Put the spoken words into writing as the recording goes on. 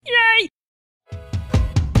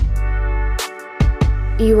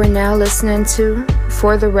You are now listening to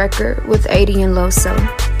For the Record with Adi and Loso.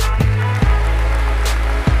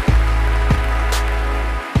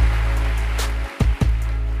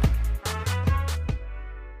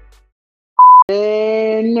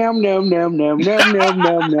 Nom nom nom nom nom nom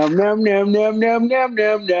nom nom nom nom nom nom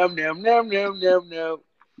nom nom nom nom nom nom nom.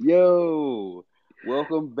 Yo,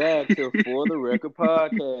 welcome back to For the Record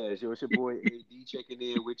podcast. Yo, it's your boy AD checking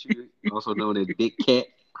in with you, also known as Big Cat.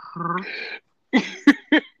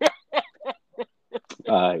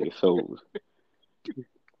 Alright, so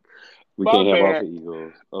we can't have alter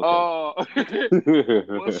egos. Okay.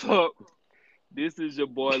 What's up? This is your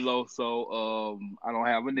boy Loso. I don't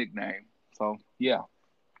have a nickname, so yeah.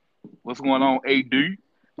 What's going on, AD?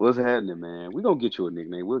 What's happening, man? We're gonna get you a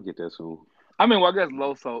nickname. We'll get that soon. I mean, well, I guess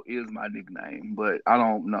Loso is my nickname, but I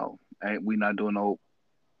don't know. We not doing no.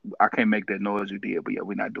 I can't make that noise you did, but yeah,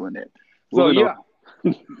 we're not doing that. So yeah.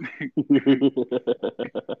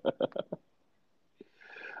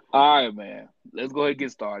 All right, man. Let's go ahead and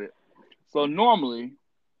get started. So normally,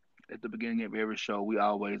 at the beginning of every show, we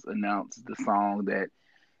always announce the song that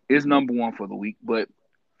is number one for the week. But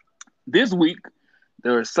this week,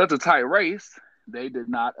 there is such a tight race, they did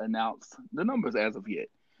not announce the numbers as of yet.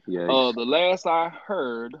 Yikes. The last I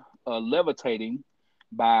heard, Levitating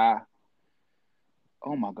by,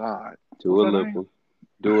 oh my God. Dua Lipa.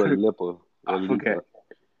 Dua Lipa. I forget.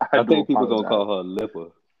 I think people going to call her Lipa.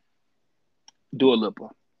 Dua Lipa.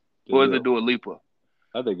 Or is it Dua Lipa?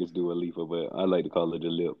 I think it's Dua Lipa, but I like to call it the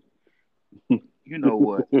lip. You know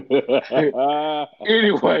what?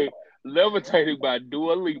 Anyway, Levitating by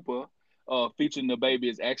Dua Lipa, featuring the baby,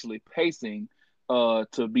 is actually pacing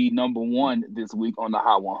to be number one this week on the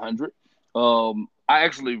Hot 100. I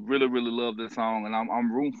actually really, really love this song, and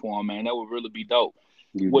I'm rooting for him, man. That would really be dope.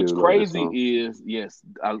 What's crazy is, yes,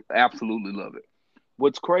 I absolutely love it.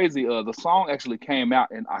 What's crazy, the song actually came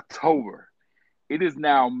out in October. It is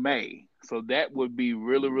now May, so that would be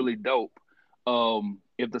really, really dope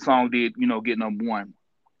if the song did, get number one.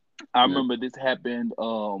 I remember this happened a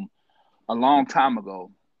long time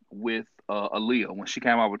ago with Aaliyah when she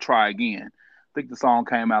came out with Try Again. I think the song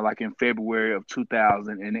came out like in February of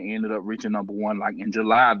 2000, and it ended up reaching number one like in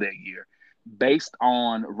July of that year, based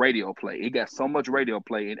on radio play. It got so much radio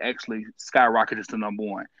play, it actually skyrocketed to number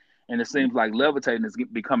one. And it seems like Levitating is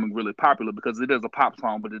becoming really popular because it is a pop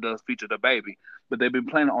song, but it does feature the baby. But they've been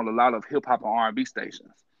playing it on a lot of hip hop and R&B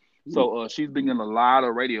stations. So she's been getting a lot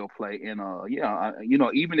of radio play, and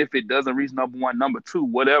even if it doesn't reach number one, number two,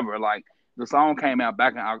 whatever, like the song came out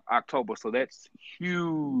back in October, so that's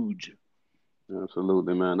huge.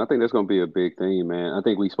 Absolutely, man. I think that's going to be a big thing, man. I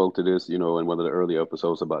think we spoke to this, in one of the earlier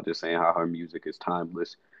episodes about just saying how her music is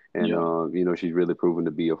timeless. And, she's really proven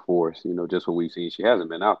to be a force, just what we've seen. She hasn't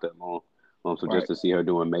been out that long. Just to see her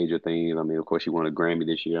doing major things. I mean, of course, she won a Grammy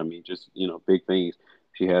this year. I mean, just, big things.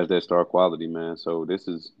 She has that star quality, man. So this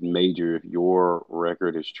is major. If your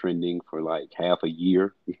record is trending for like half a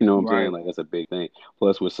year, you know what I'm saying? Like, that's a big thing.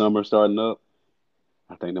 Plus, with summer starting up,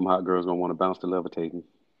 I think them hot girls going to want to bounce to Levitating.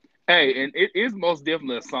 Hey, and it is most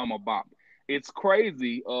definitely a summer bop. It's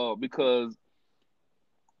crazy because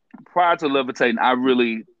prior to Levitating, I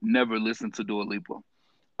really never listened to Dua Lipa.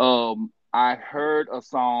 I heard a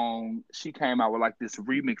song. She came out with like this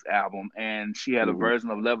remix album, and she had a version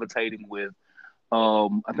of Levitating with, I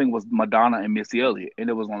think it was Madonna and Missy Elliott, and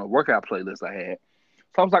it was on a workout playlist I had.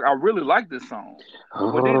 So I was like, I really like this song.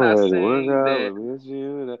 But then I sang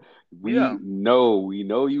that. We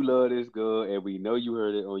know you love this girl, and we know you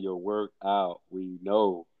heard it on your workout. We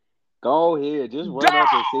know. Go ahead, just run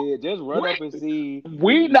up and see it. Just run up and see.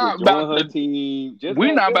 We not about her team.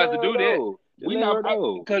 We not about to do that. We not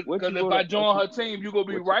because if I join her team, you gonna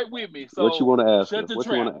be right with me. So what you want to ask her?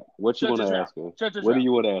 What you want to ask her? What do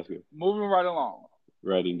you want to ask her? Moving right along.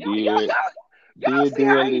 Writing Y'all see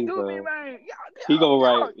how he do me, man. He gonna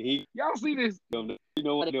write. Y'all see this? You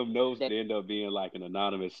know, one of them notes that end up being like an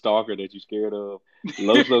anonymous stalker that you scared of.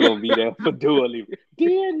 Loso gonna be there for Dua Lipa.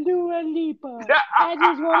 Dear Dua Lipa, I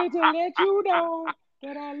just wanted to let you know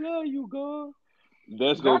that I love you, girl.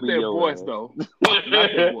 That's gonna be your voice, though. Not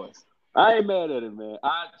that voice. I ain't mad at it, man.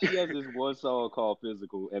 She has this one song called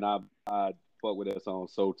 "Physical," and I fuck with that song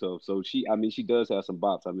so tough. So she does have some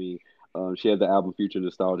bops. I mean. She has the album Future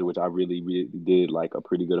Nostalgia, which I really, really did like a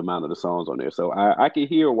pretty good amount of the songs on there. So I can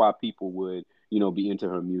hear why people would, be into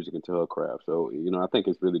her music, into her craft. So, I think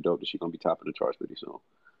it's really dope that she's going to be top of the charts pretty soon.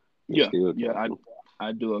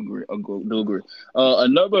 I do agree.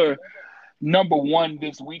 Another number one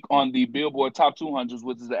this week on the Billboard Top 200s,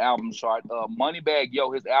 which is the album chart. Moneybagg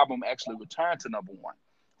Yo, his album actually returned to number one.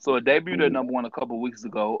 So it debuted at number one a couple of weeks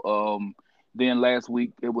ago. Then last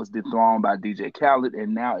week it was dethroned by DJ Khaled,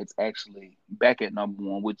 and now it's actually back at number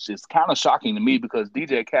one, which is kind of shocking to me because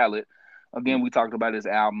DJ Khaled, again, we talked about his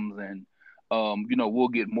albums, and we'll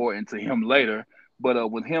get more into him later.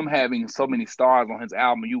 But with him having so many stars on his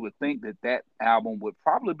album, you would think that that album would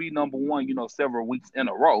probably be number one, several weeks in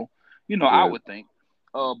a row. I Yeah. would think.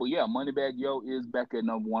 But yeah, Moneybagg Yo is back at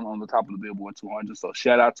number one on the top of the Billboard 200. So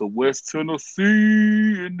shout out to West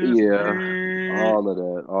Tennessee in this Yeah, bitch.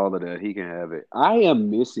 all of that. He can have it. I am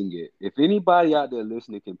missing it. If anybody out there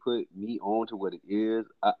listening can put me on to what it is,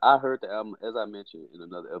 I heard the album as I mentioned in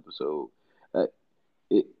another episode. Uh,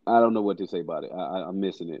 I don't know what to say about it. I'm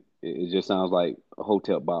missing it. It just sounds like a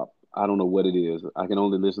hotel bop. I don't know what it is. I can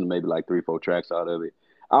only listen to maybe like 3, 4 tracks out of it.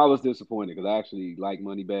 I was disappointed because I actually like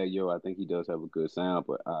Moneybagg Yo. I think he does have a good sound,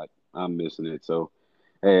 but I'm missing it. So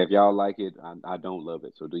hey, if y'all like it, I don't love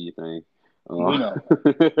it. So do your thing. We know.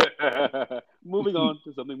 Moving on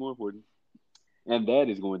to something more important, and that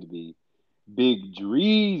is going to be Big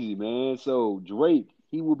Dreezy, man. So Drake,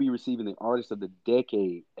 he will be receiving the Artist of the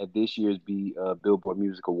Decade at this year's Billboard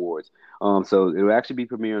Music Awards. So it will actually be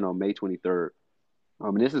premiering on May 23rd.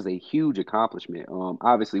 And this is a huge accomplishment.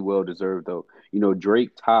 Obviously well deserved though.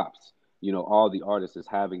 Drake tops, all the artists is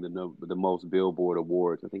having the most Billboard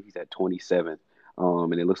awards. I think he's at 27.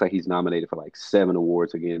 And it looks like he's nominated for like 7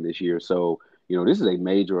 awards again this year. So, this is a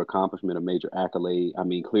major accomplishment, a major accolade. I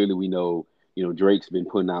mean, clearly we know, Drake's been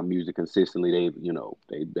putting out music consistently.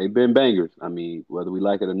 They've been bangers. I mean, whether we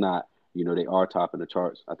like it or not, they are topping the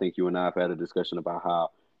charts. I think you and I have had a discussion about how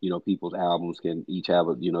people's albums can each have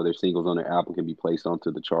their singles on their album can be placed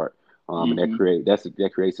onto the chart, and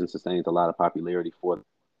that creates and sustains a lot of popularity for them.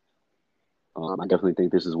 I definitely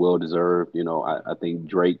think this is well deserved. I think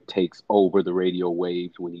Drake takes over the radio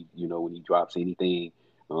waves when he drops anything.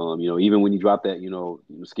 Even when he dropped that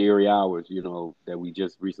Scary Hours, that we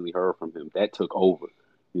just recently heard from him, that took over.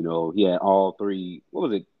 He had all three. What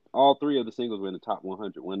was it? All three of the singles were in the top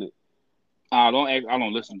 100, wasn't it? I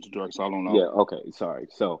don't listen to Drake, so I don't know. Yeah, okay, sorry.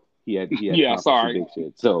 So he had Yeah, accomplished some sorry. big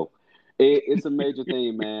shit. So it's a major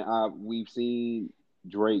thing, man. We've seen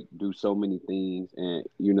Drake do so many things, and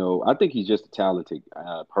I think he's just a talented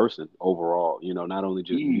person overall. Not only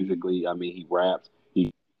just musically. I mean, he raps.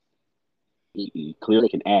 He clearly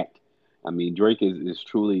can act. I mean, Drake is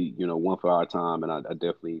truly one for our time, and I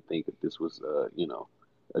definitely think that this was a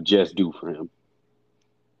just due for him.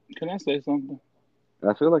 Can I say something?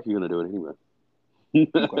 I feel like you're gonna do it anyway.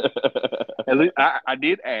 Okay. At least I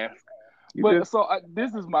did ask. You But did. so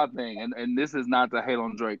this is my thing, and this is not to hate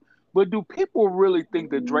on Drake, but do people really think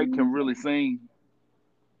that Drake can really sing?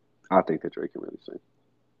 I think that Drake can really sing.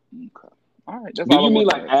 Okay. All right. That's Do all I you mean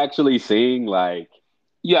want to like ask. actually sing like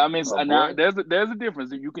Yeah, I mean, a now voice? there's a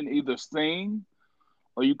difference. You can either sing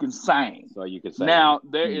or you can sing. So you can say, Now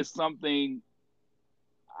there is something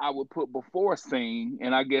I would put before sing,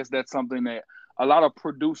 and I guess that's something that a lot of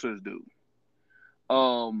producers do.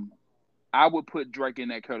 Um, I would put Drake in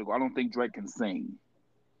that category. I don't think Drake can sing.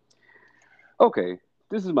 okay,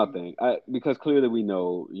 this is my thing. Because clearly we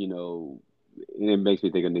know, and it makes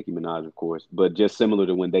me think of Nicki Minaj, of course, but just similar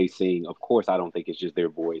to when they sing, of course, I don't think it's just their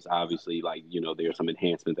voice. Obviously, like, there's some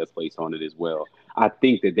enhancement that's placed on it as well. I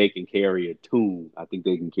think that they can carry a tune. I think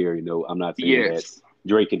they can carry no. I'm not saying that Yes.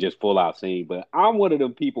 Drake can just full out sing, but I'm one of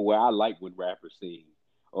them people where I like when rappers sing.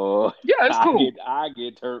 Yeah, it's cool. I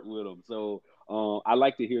get turned with them. So I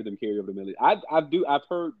like to hear them carry over the melody. I've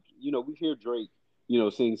heard we hear Drake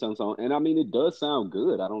sing some song, and I mean it does sound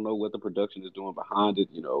good. I don't know what the production is doing behind it.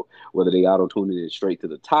 Whether they auto tuning it straight to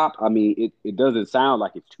the top. I mean it doesn't sound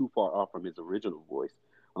like it's too far off from his original voice.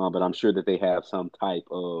 But I'm sure that they have some type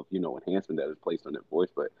of enhancement that is placed on their voice.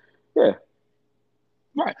 But yeah,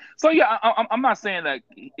 Right. So yeah, I'm not saying that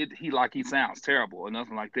he sounds terrible or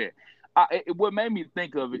nothing like that. What made me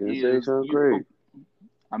think of you it didn't say it is sounds great.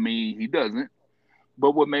 I mean he doesn't.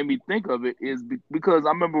 But what made me think of it is because I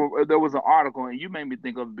remember there was an article, and you made me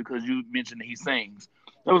think of it because you mentioned that he sings.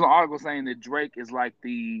 There was an article saying that Drake is like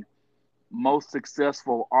the most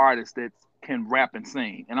successful artist that can rap and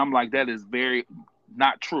sing, and I'm like, that is very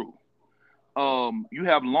not true. You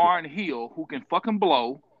have Lauryn Hill who can fucking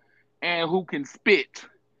blow and who can spit,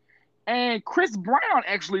 and Chris Brown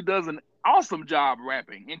actually does an awesome job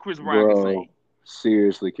rapping, and Chris Brown can Bro, sing.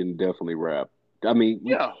 seriously can definitely rap. I mean,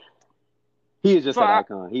 Yeah. he is just So that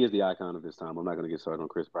icon. He is the icon of his time. I'm not going to get started on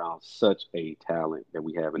Chris Brown. Such a talent that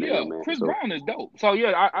we have in that yeah, young man. Chris So, Brown is dope. So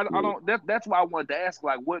yeah, I yeah. don't. That's why I wanted to ask,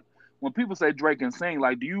 like, what when people say Drake can sing,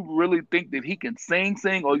 like, do you really think that he can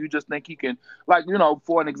sing, or you just think he can, like,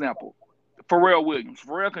 for an example, Pharrell Williams.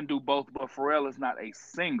 Pharrell can do both, but Pharrell is not a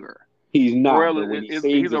singer. He's not, but Pharrell when he is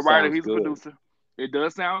sings, he's a it writer, sounds he's a good. producer. It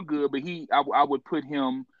does sound good, but I would put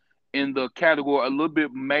him in the category a little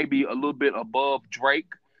bit, maybe a little bit above Drake.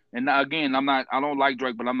 And now, again, I don't like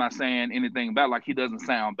Drake, but I'm not saying anything about like he doesn't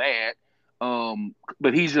sound bad.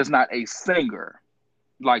 But he's just not a singer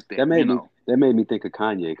like that, That made me think of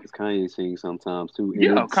Kanye because Kanye sings sometimes too, and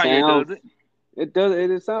Yeah, Kanye does it. It does.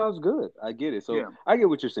 It sounds good. I get it. So Yeah. I get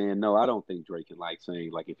what you're saying. No, I don't think Drake can like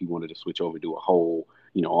saying like if he wanted to switch over and do a whole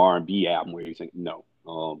R&B album where he's saying no.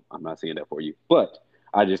 I'm not saying that for you, but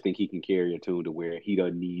I just think he can carry a tune to where he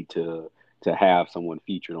doesn't need to have someone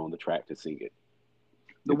featured on the track to sing it.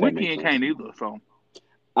 The Weeknd can't either. So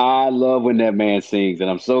I love when that man sings, and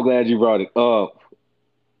I'm so glad you brought it up.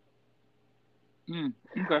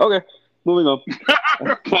 Okay, moving on.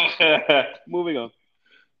 Moving on.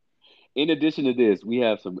 In addition to this, we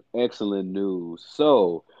have some excellent news.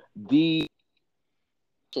 So the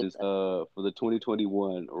for the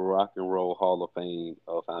 2021 Rock and Roll Hall of Fame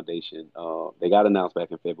Foundation, they got announced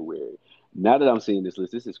back in February. Now that I'm seeing this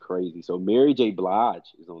list, this is crazy. So Mary J.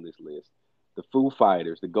 Blige is on this list. The Foo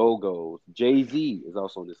Fighters, the Go-Go's, Jay-Z is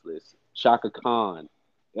also on this list. Shaka Khan,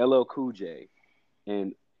 LL Cool J,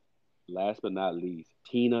 and last but not least,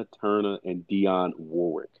 Tina Turner and Dionne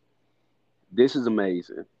Warwick. This is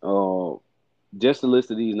amazing. Just the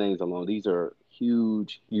list of these names alone, these are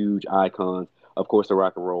huge, huge icons. Of course, the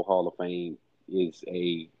Rock and Roll Hall of Fame is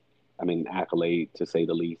accolade to say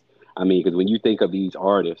the least. I mean, because when you think of these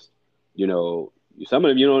artists, some of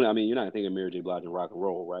them, you're not thinking Mary J. Blige and rock and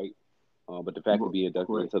roll, right? But the fact to be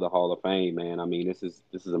inducted into the Hall of Fame, man, I mean, this is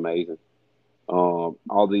amazing.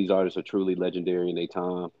 All these artists are truly legendary in their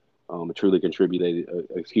time. Truly contributed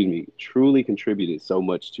so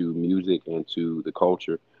much to music and to the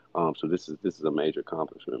culture. So this is a major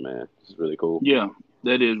accomplishment, man. This is really cool. Yeah,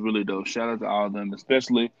 that is really dope. Shout out to all of them,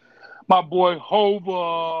 especially my boy Hova.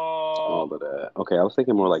 All of that. Okay, I was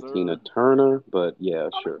thinking more like Tina Turner, but yeah,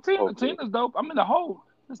 sure. Tina's dope. I mean, the whole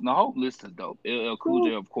list is dope. LL Cool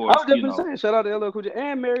J, of course. I was definitely saying, shout out to LL Cool J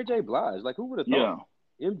and Mary J. Blige. Like, who would have thought?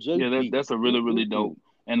 Yeah, MJB. that's a really, really dope.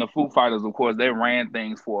 And the Foo Fighters, of course, they ran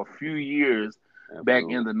things for a few years back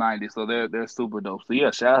in the '90s, so they're super dope. So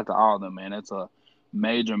yeah, shout out to all of them, man. That's a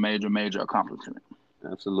major, major, major accomplishment.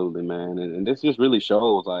 Absolutely, man. And this just really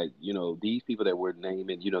shows, like, these people that we're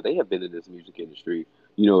naming, they have been in this music industry,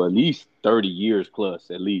 at least 30 years plus,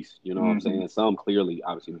 at least. You know what I'm saying? Some clearly,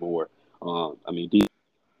 obviously, more.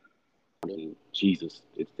 Jesus,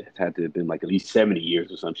 it's had to have been like at least 70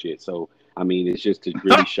 years or some shit. So, I mean, it's just to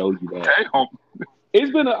really show you that. It's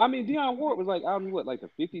been Dionne Warwick was like out in what, like the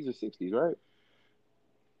 50s or 60s, right?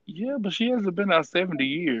 Yeah, but she hasn't been out 70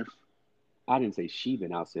 years. I didn't say she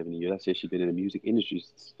been out 70 years. I said she's been in the music industry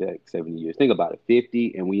 70 years. Think about it,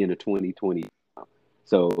 50, and we in the 2020 now.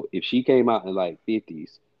 So if she came out in like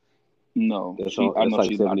 50s, no, I know like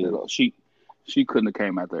she's 70 not that old. She couldn't have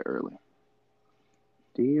came out that early.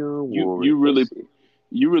 Dionne Warwick.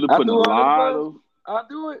 You really putting a lot of. I'll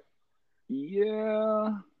do it.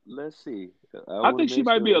 Yeah. Let's see. I think she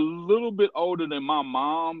might be a little bit older than my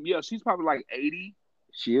mom. Yeah, she's probably like 80.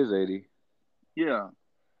 She is 80. Yeah.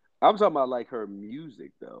 I'm talking about like her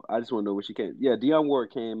music though. I just want to know when she came. Yeah, Dionne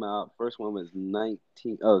Warwick came out. First one was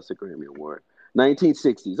 19. Oh, it's a Grammy Award.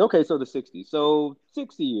 1960s. Okay, so the 60s. So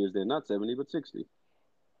 60 years then, not 70, but 60. Okay.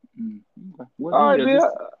 Well, all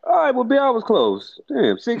right, well, B, I was close.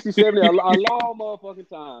 Damn, 60, 70, a long motherfucking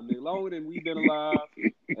time, nigga. Longer than we've been alive.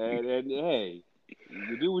 And hey,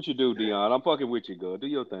 you do what you do, Dionne. I'm fucking with you, girl. Do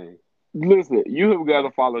your thing. Listen, you have got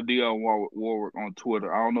to follow Dionne Warwick on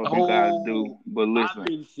Twitter. I don't know if you guys do, but listen. I've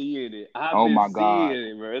been seeing it. I've been seeing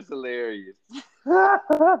it, bro. It's hilarious.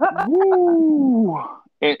 Woo.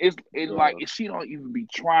 And it's like she don't even be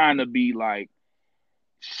trying to be like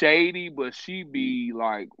shady, but she be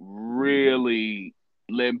like really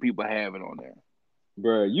letting people have it on there.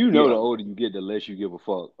 Bro, the older you get, the less you give a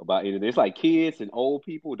fuck about anything. It's like kids and old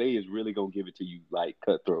people, they is really gonna give it to you like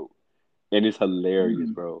cutthroat. And it's hilarious,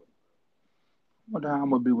 bro. I wonder how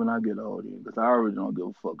I'm gonna be when I get older, because I already don't give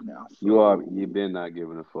a fuck now. So. You've been not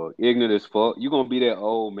giving a fuck. Ignorant as fuck. You gonna be that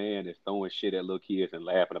old man that's throwing shit at little kids and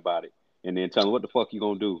laughing about it. And then telling them what the fuck you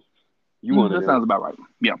gonna do. That sounds about right.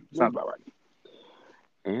 Yeah, sounds about right.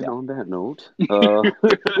 And on that note, we're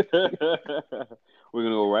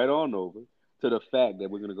gonna go right on over to the fact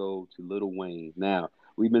that we're gonna go to Lil Wayne. Now,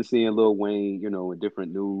 we've been seeing Lil Wayne, in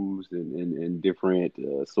different news and different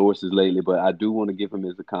sources lately, but I do want to give him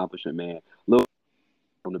his accomplishment, man. Lil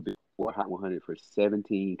on the Billboard Hot 100 for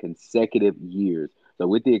 17 consecutive years. So,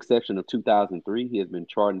 with the exception of 2003, he has been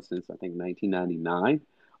charting since I think 1999.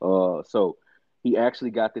 So He actually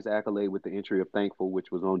got this accolade with the entry of "Thankful,"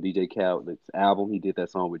 which was on DJ Khaled's album. He did that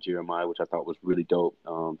song with Jeremiah, which I thought was really dope.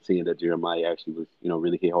 Seeing that Jeremiah actually was,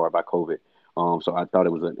 really hit hard by COVID. So I thought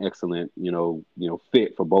it was an excellent,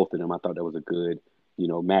 fit for both of them. I thought that was a good,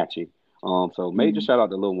 matching. So major shout out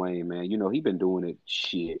to Lil Wayne, man. He been doing it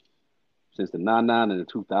shit since the 99 and the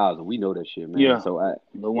 2000. We know that shit, man. Yeah. So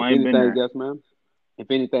Lil Wayne been there. If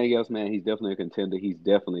anything else, man, he's definitely a contender. He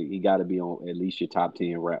got to be on at least your top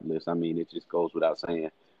 10 rap list. I mean, it just goes without saying.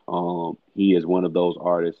 He is one of those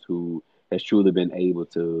artists who has truly been able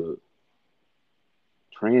to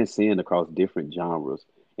transcend across different genres.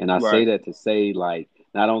 And I say that to say, like,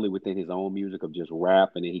 not only within his own music of just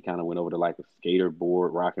rap, and then he kind of went over to like a skater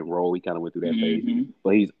board, rock and roll. He kind of went through that phase,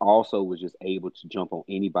 but he's also was just able to jump on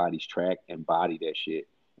anybody's track and body that shit.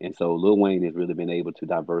 And so Lil Wayne has really been able to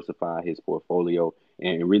diversify his portfolio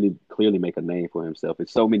and really clearly make a name for himself.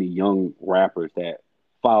 It's so many young rappers that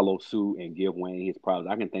follow suit and give Wayne his props.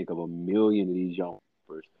 I can think of a million of these young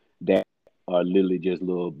rappers that are literally just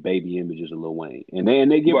little baby images of Lil Wayne, and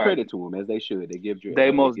they give credit to him as they should. They give they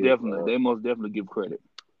most definitely give credit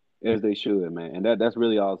as they should, man. And that's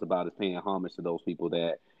really all it's about, is paying homage to those people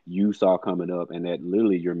that you saw coming up and that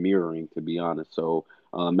literally you're mirroring, to be honest. So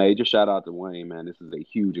major shout out to Wayne, man. This is a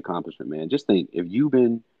huge accomplishment, man. Just think, if you've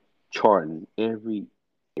been charting every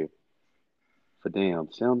year for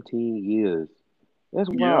damn 17 years, that's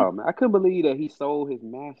wild, man. I couldn't believe that he sold his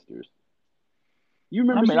masters. You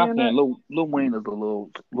remember seeing that? Lil Wayne is a little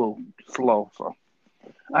slow, so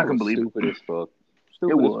I can believe stupid as fuck.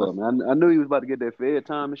 Stupid as fuck, man. I knew he was about to get that Fed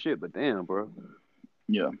time and shit, but damn, bro.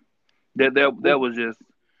 Yeah, that was just,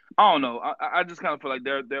 I don't know. I just kind of feel like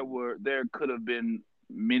there could have been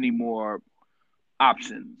many more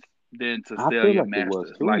options than to sell your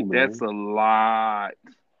masters. Like, that's a lot.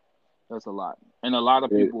 That's a lot, and a lot of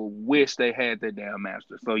people wish they had that damn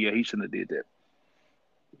master. So yeah, he shouldn't have did that.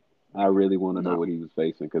 I really want to know what he was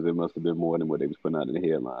facing, because it must have been more than what they was putting out in the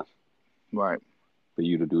headlines. Right. For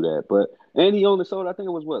you to do that. And he only sold, I think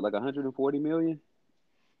it was what, like 140 million?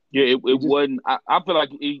 Yeah, it wasn't. I feel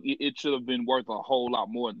like it should have been worth a whole lot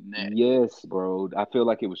more than that. Yes, bro. I feel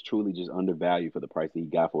like it was truly just undervalued for the price that he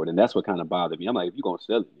got for it. And that's what kind of bothered me. I'm like, if you're going to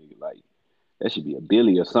sell it, like, that should be a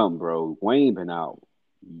billy or something, bro. Wayne been out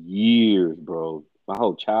years, bro. My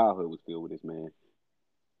whole childhood was filled with this man.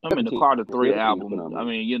 I mean, the Carter 3 album, I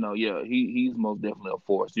mean, he's most definitely a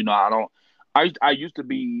force. I used to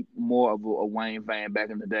be more of a Wayne fan back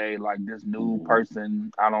in the day. Like, this new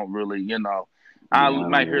person, I don't really, I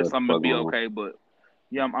might hear something and be okay, but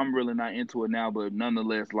yeah, I'm really not into it now. But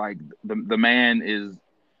nonetheless, like, the man is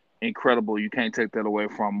incredible. You can't take that away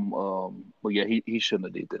from him. But yeah, he shouldn't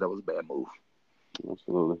have did that. That was a bad move.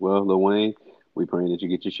 Absolutely. Well, Lil Wayne, we praying that you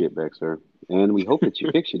get your shit back, sir. And we hope that you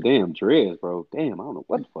fix your damn dreads, bro. Damn, I don't know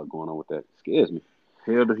what the fuck going on with that. It scares me.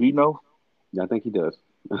 Hell, does he know? Yeah, I think he does.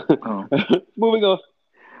 Moving on.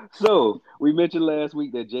 So, we mentioned last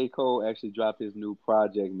week that J. Cole actually dropped his new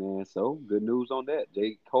project, man. So, good news on that.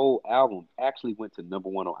 J. Cole album actually went to #1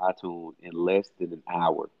 on iTunes in less than an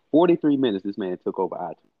hour. 43 minutes this man took over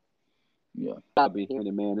iTunes. Yeah. I've been hearing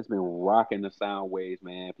it, man. It's been rocking the sound waves,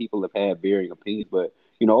 man. People have had varying opinions, but,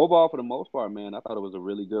 overall, for the most part, man, I thought it was a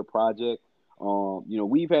really good project.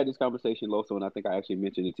 We've had this conversation, Loso, and I think I actually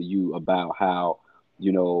mentioned it to you about how,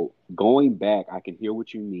 going back, I can hear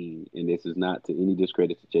what you mean, and this is not to any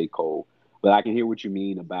discredit to J. Cole, but I can hear what you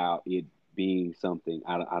mean about it being something.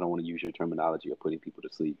 I don't want to use your terminology of putting people to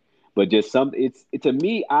sleep, but just something. It's to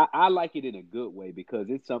me, I like it in a good way, because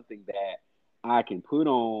it's something that I can put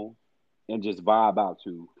on and just vibe out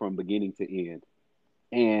to from beginning to end.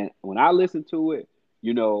 And when I listened to it,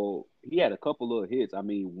 he had a couple of hits. I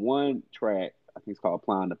mean, one track, I think it's called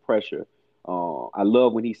 "Applying the Pressure." I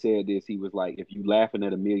love when he said this. He was like, "If you laughing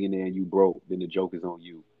at a millionaire and you broke, then the joke is on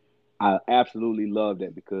you." I absolutely love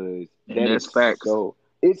that, because that's facts. So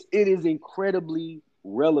it is incredibly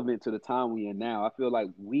relevant to the time we in now. I feel like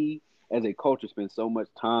we as a culture spend so much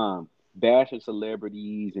time bashing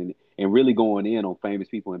celebrities and really going in on famous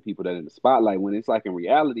people and people that are in the spotlight, when it's like, in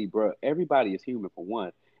reality, bro, everybody is human, for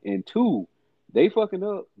one, and two, they fucking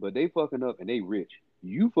up, but they fucking up and they rich.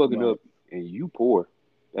 You fucking up and you poor.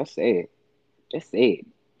 That's sad. That's sad.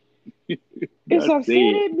 It's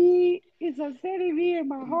upsetting me. It's upsetting me and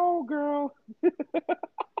my whole girl.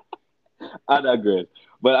 I digress.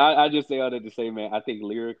 But I just say all that to say, man, I think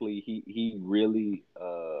lyrically he really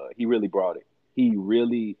brought it. He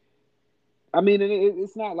really, I mean,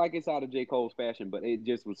 it's not like it's out of J. Cole's fashion, but it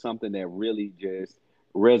just was something that really just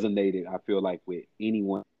resonated, I feel like, with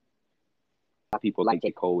anyone. People like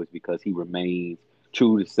J. Cole is because he remains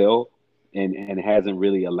true to self and hasn't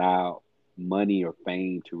really allowed money or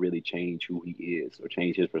fame to really change who he is or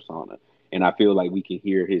change his persona. And I feel like we can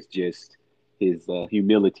hear his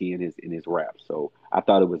humility in his rap. So I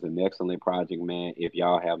thought it was an excellent project, man. If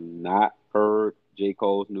y'all have not heard J.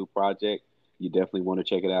 Cole's new project, you definitely want to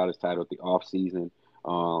check it out. It's titled The Off Season.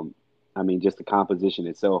 I mean, just the composition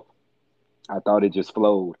itself, I thought it just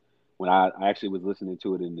flowed. When I actually was listening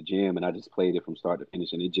to it in the gym, and I just played it from start to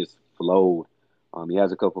finish, and it just flowed. He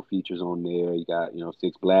has a couple features on there. You got,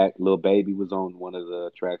 Six Black, Lil Baby was on one of the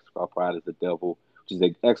tracks called "Pride Is the Devil," which is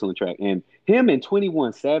an excellent track. And him and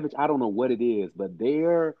 21 Savage, I don't know what it is, but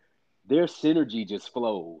their synergy just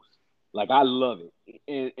flows. Like I love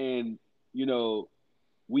it. And you know,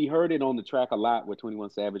 we heard it on the track a lot what 21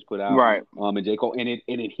 Savage put out, Right. and J. Cole, and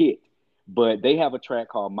it hit. But they have a track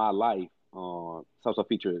called My Life. It's also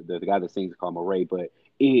featured the guy that sings is called Murray, but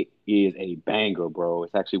it is a banger, bro.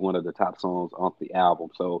 It's actually one of the top songs on the album.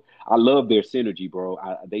 So I love their synergy, bro.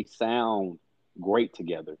 They sound great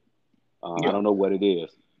together. I Yeah. don't know what it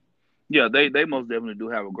is. Yeah, they most definitely do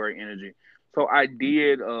have a great energy. So I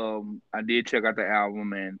did check out the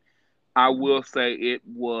album, and I will say it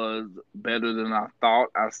was better than I thought.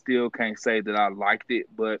 I still can't say that I liked it,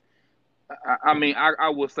 but I mean, I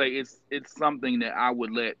would say it's something that I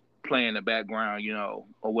would let play in the background,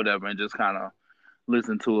 or whatever, and just kind of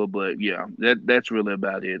listen to it. But yeah, that's really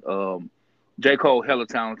about it. J. Cole, hella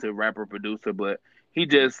talented rapper producer, but he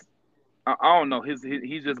just I don't know, he's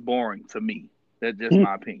just boring to me. That's just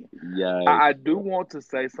my opinion. I Yikes, do bro. want to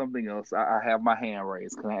say something else. I have my hand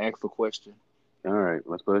raised. Can I ask a question? All right,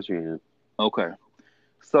 let's put you in. Okay.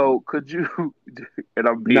 So could you? And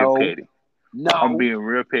I'm being No, petty. I'm no. being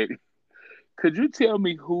real petty. Could you tell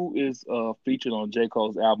me who is featured on J.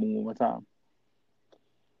 Cole's album one more time?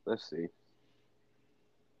 Let's see.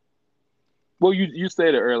 Well, you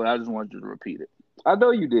said it earlier. I just wanted you to repeat it. I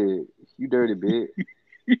know you did. You dirty bitch.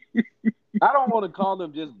 I don't want to call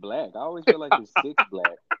him just black. I always feel like it's Six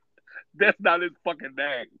Black. That's not his fucking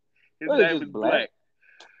name. His What is name just is black? Black.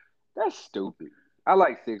 That's stupid. I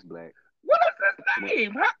like Six Black. What is his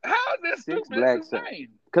name? How is that Six stupid? It's Black his name.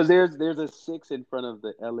 because there's a six in front of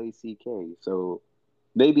the LACK. So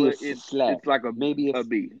maybe But it's slack. it's like Maybe a it's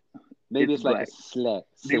B. maybe It's it's like a Black. slack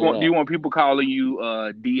Do you slack. want people calling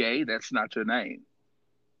you DA? That's not your name.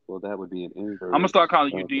 Well, that would be an I'm gonna start inverse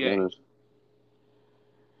calling you of DA. letters.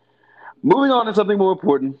 Moving on to something more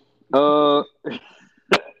important. Uh,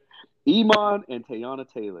 Iman and Teyanna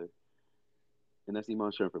Taylor, and that's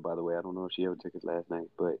Iman Shumpert, by the way. I don't know if she ever took his last name,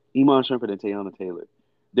 but Iman Shumpert and Teyanna Taylor,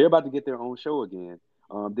 they're about to get their own show again.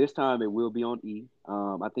 This time it will be on E.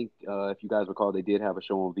 I think if you guys recall, they did have a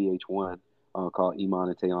show on VH1 called Iman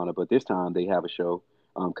and Teyanna, but this time they have a show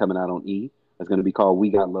coming out on E. It's going to be called We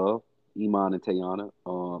Got Love, Iman and Teyanna.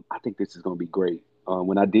 I think this is going to be great.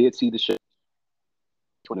 When I did see the show,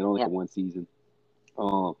 when it only had one season,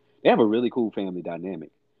 they have a really cool family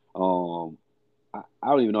dynamic. Um, I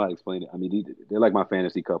don't even know how to explain it. I mean, they're like my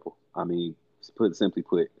fantasy couple. I mean, simply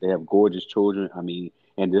put, they have gorgeous children. I mean,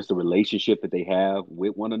 and just the relationship that they have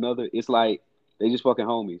with one another, it's like they just fucking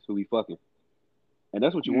homies who be fucking, and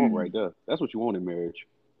that's what you want right Mm. there. That's what you want in marriage.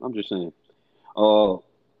 I'm just saying. Uh,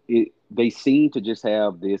 they seem to just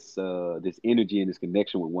have this energy and this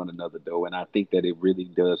connection with one another though, and I think that it really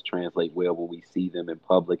does translate well when we see them in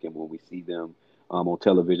public and when we see them on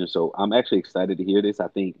television. So I'm actually excited to hear this. I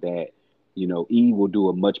think that E will do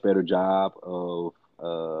a much better job of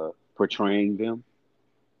portraying them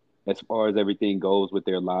as far as everything goes with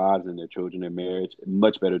their lives and their children and marriage.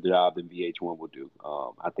 Much better job than VH1 will do.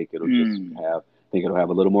 I think Mm. it'll have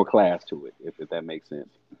a little more class to it if that makes sense.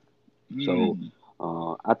 So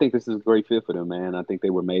Mm. I think this is a great fit for them, man. I think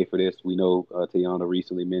they were made for this. We know Tiana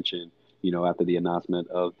recently mentioned, after the announcement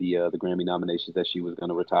of the Grammy nominations, that she was going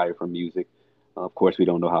to retire from music. Of course, we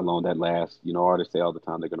don't know how long that lasts. Artists say all the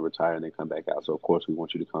time they're going to retire and then come back out. So of course, we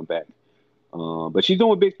want you to come back. But she's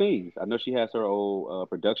doing big things. I know she has her old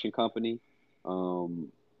production company.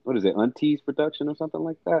 What is it, Auntie's Production or something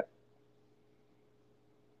like that?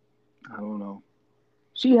 I don't know.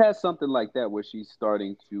 She has something like that where she's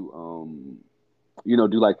starting to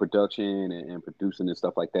do like production and producing and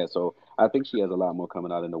stuff like that. So I think she has a lot more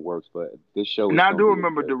coming out in the works. But this show is Now I going do to be a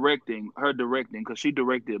remember good. directing because she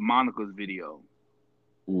directed Monica's video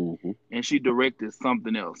Hmm. and she directed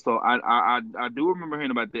something else. So I do remember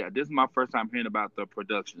hearing about that. This is my first time hearing about the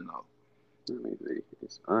production though. Let me see.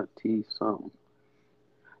 It's Auntie something.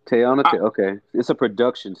 Tayana. I, Okay, it's a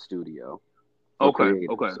production studio for okay, okay.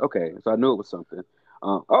 creatives. Okay, so I knew it was something.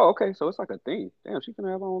 Oh, okay. So it's like a thing. Damn, she can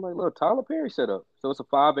have her own like little Tyler Perry setup. So it's a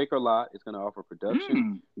 5 acre lot. It's gonna offer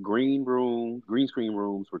production, Mm. green screen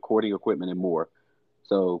rooms, recording equipment, and more.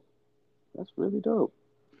 So that's really dope.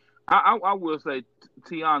 I will say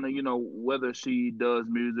Tiana, whether she does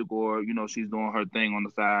music or she's doing her thing on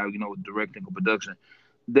the side, directing or production,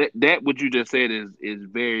 that what you just said is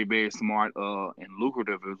very very smart and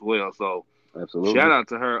lucrative as well. So shout Absolutely. out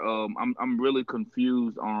to her. I'm really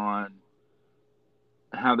confused on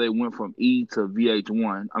how they went from E to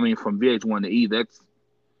VH1. I mean, from VH1 to E. That's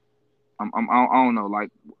I don't know.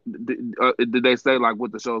 Like, did they say like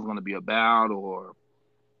what the show's going to be about, or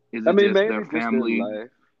is I it mean, just their maybe just their family? life.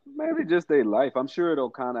 Maybe just their life. I'm sure it'll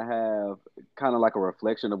kind of have kind of like a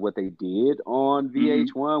reflection of what they did on Hmm.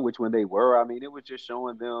 VH1, which when they were, I mean, it was just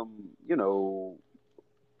showing them,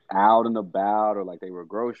 out and about or like they were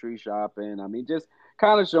grocery shopping. I mean, just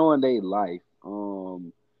kind of showing their life.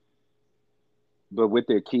 But with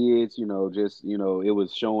their kids, just it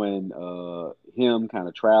was showing him kind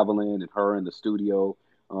of traveling and her in the studio,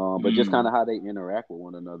 but just kind Mm. of how they interact with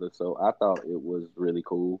one another. So I thought it was really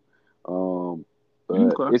cool. Um,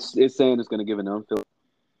 but Okay. it's saying it's going to give an unfiltered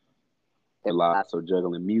lot, so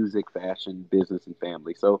juggling music, fashion, business, and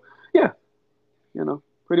family. So yeah,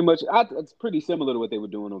 pretty much. It's pretty similar to what they were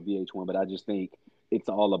doing on VH1, but I just think it's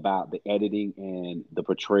all about the editing and the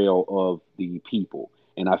portrayal of the people.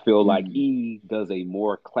 And I feel like Mm. E does a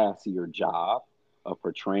more classier job of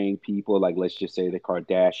portraying people, like let's just say the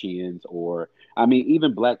Kardashians, or I mean,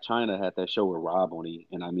 even Black China had that show with Rob on E,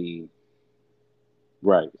 and I mean,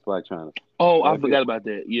 right, it's Black China. Oh, I That bit, forgot about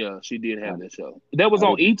that. Yeah, she did I, have that show. That was I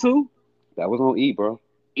on didn't. E2. That was on E, bro.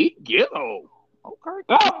 Ghetto. Okay.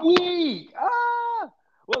 I'm weak.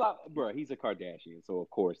 Well, bro, he's a Kardashian, so of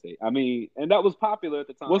course they. I mean, and that was popular at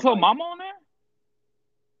the Was time. her Like, mama on there?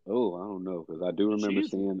 oh, I don't know because I do remember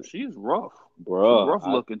She's seeing, she's rough. She's bruh. rough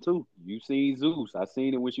looking too. You seen Zeus? I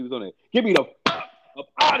seen it when she was on it. Get me the fuck up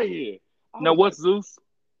out of here. I Now was what's like, Zeus?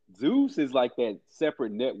 Zeus is like that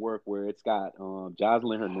separate network where it's got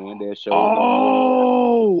Jocelyn Hernandez shows on there,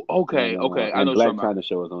 Oh, and okay, uh, okay. I and know what you're Black talking about. China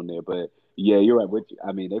shows on there. But yeah, you're right. But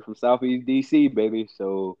I mean, they from Southeast DC, baby.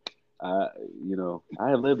 So, uh, I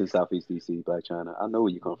have lived in Southeast DC, Black China. I know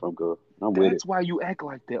where you come from, girl. I'm with it. That's why you act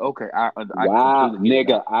like that. Okay, I Wow, completely get it nigga,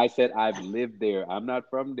 now. I said I've lived there. I'm not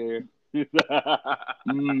from there.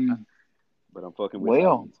 Mm, But I'm fucking with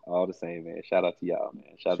well, Southeast all the same, man. Shout out to y'all, man.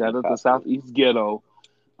 Shout out to shout the out to Pastor. Southeast Ghetto.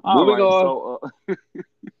 All Moving right, on. so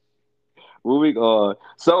Moving on.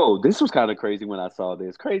 So this was kind of crazy when I saw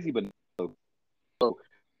this. Crazy, but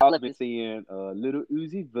I've been seeing little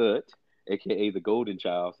Uzi Vert, aka the Golden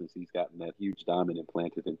Child, since he's gotten that huge diamond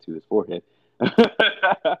implanted into his forehead.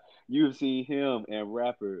 You've seen him and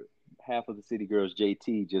rapper half of the City Girls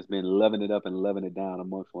JT just been loving it up and loving it down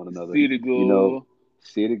amongst one another. City You know, Girl.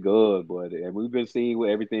 City good, boy. And we've been seeing what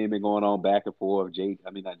everything been going on back and forth. I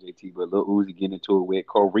mean not JT, but Lil Uzi getting into it with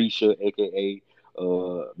Corisha, aka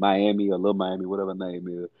Miami or Lil Miami, whatever her name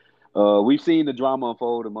is. We've seen the drama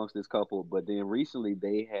unfold amongst this couple, but then recently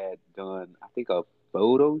they had done, I think, a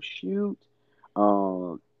photo shoot,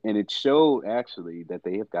 and it showed actually that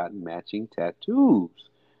they have gotten matching tattoos.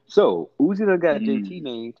 So Uzi done got JT Mm,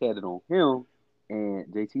 name tatted on him, and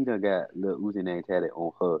JT done got Lil Uzi name tatted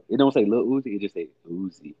on her. It don't say Lil Uzi, it just say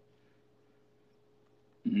Uzi.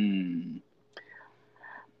 mm.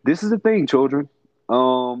 This is the thing, children.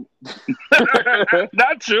 Um,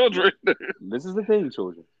 Not children. this is the thing,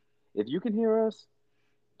 children. If you can hear us,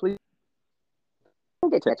 please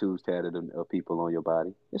don't get tattoos tatted of people on your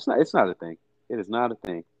body. It's not. It's not a thing. It is not a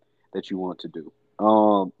thing that you want to do.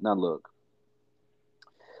 Now look,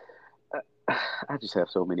 I just have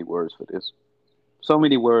so many words for this. So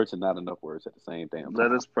many words and not enough words at the same damn Let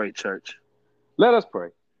time. us pray, church. Let us pray,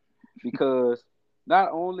 because not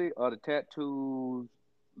only are the tattoos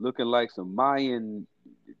looking like some Mayan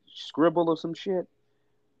scribble or some shit,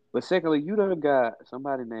 but secondly, you done got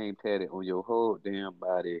somebody name tatted on your whole damn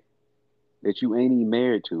body that you ain't even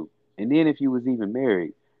married to. And then if you was even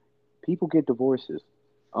married, people get divorces.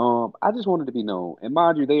 I just wanted to be known, and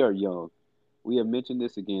mind you, they are young. We have mentioned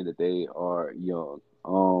this again that they are young.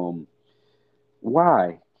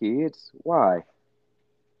 Why, kids? Why?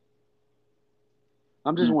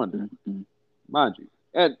 I'm just Mm, wondering. mm, mm. Mind you,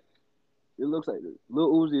 and it looks like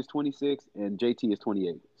Lil Uzi is 26 and JT is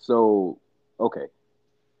 28. So, okay,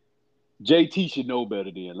 JT should know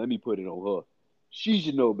better then. Let me put it on her. She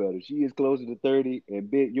should know better. She is closer to 30, and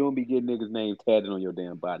bitch, you don't be getting niggas' name tatted on your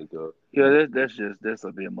damn body, girl. Yeah, that's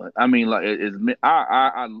a bit much. I mean, like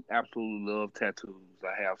I absolutely love tattoos.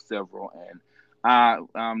 I have several, and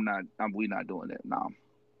we not doing that. No,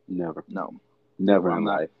 Never. no, never. Never I'm in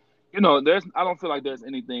not. life. There's. I don't feel like there's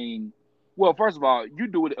anything. Well, first of all, you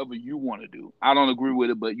do whatever you want to do. I don't agree with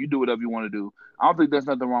it, but you do whatever you want to do. I don't think there's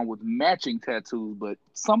nothing wrong with matching tattoos, but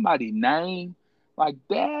somebody name like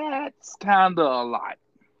that's kind of a lot.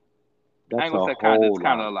 I That's ain't gonna a say kind. It's whole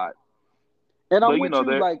kind of a lot. lot. And But I'm you with know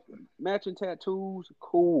you, that. like matching tattoos,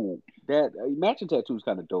 cool. That matching tattoos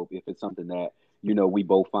kind of dope if it's something that we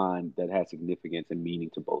both find that has significance and meaning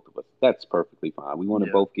to both of us. That's perfectly fine. We want to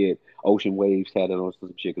Yeah. both get ocean waves tatted on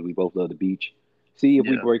some shit because we both love the beach. See, if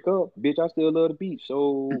we Yeah. break up, bitch, I still love the beach,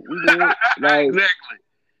 so we good. Like, Exactly.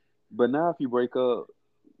 but now if you break up,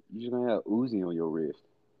 you're just gonna have Uzi on your wrist.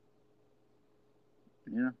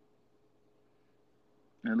 Yeah.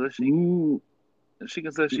 Unless Ooh, she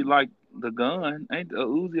can say she it like the gun, ain't a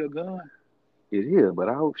Uzi a gun? is, but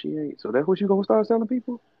I hope she ain't. So that's what you gonna start telling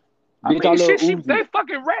people? I Bitch, I mean, love shit, Uzi. they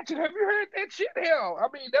fucking ratchet. Have you heard that shit? Hell, I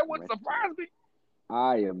mean, that wouldn't Ratchet. surprise me.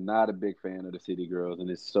 I am not a big fan of the City Girls, and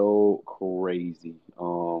it's so crazy.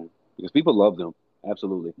 Because people love them,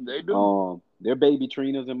 absolutely. They do. They're baby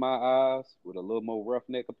Trinas in my eyes with a little more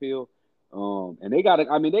roughneck appeal. And they got,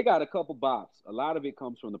 I mean, they got a couple bops. A lot of it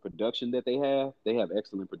comes from the production that they have. They have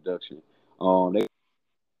excellent production. They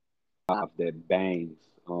have that bangs.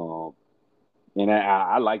 And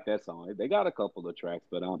I like that song. They got a couple of tracks,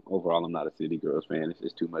 but overall, I'm not a City Girls fan. It's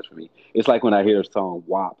just too much for me. It's like when I hear a song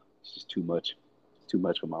WAP. It's just too much. It's too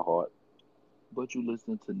much for my heart. But you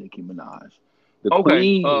listen to Nicki Minaj. The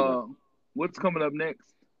Okay. Queen. What's coming up next?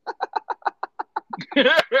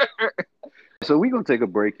 So we're gonna take a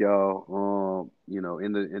break, y'all.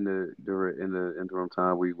 In the interim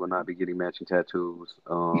time, we will not be getting matching tattoos.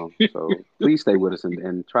 So please stay with us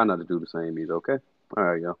and try not to do the same either. Okay. All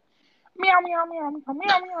right, y'all. Meow meow meow meow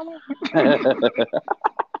meow meow meow.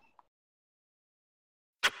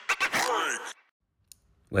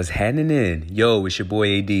 What's happening? Yo, it's your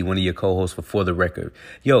boy AD, one of your co-hosts For the Record.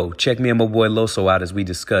 Yo, check me and my boy Loso out as we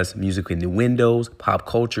discuss music in the windows, pop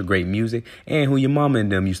culture, great music, and who your mama and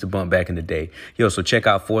them used to bump back in the day. Yo, so check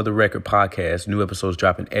out For the Record podcast. New episodes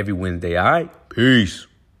dropping every Wednesday. All right? Peace.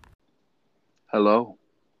 Hello,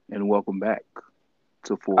 and welcome back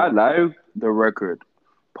to For Hello. the Record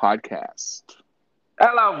podcast.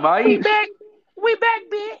 Hello, We mate. back. We back,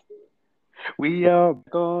 bitch. We are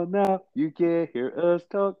gone now. You can hear us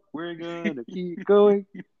talk. We're gonna keep going.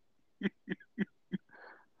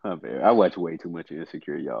 Oh, man, I watch way too much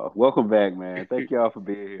Insecure, y'all. Welcome back, man. Thank y'all for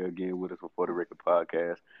being here again with us for the Record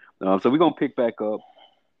Podcast. So we're gonna pick back up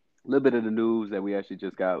a little bit of the news that we actually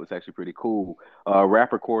just got. Was actually pretty cool.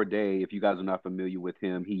 Rapper Corday, if you guys are not familiar with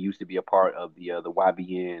him, he used to be a part of the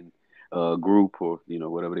YBN group, or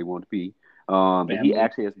whatever they want to be. But he Family.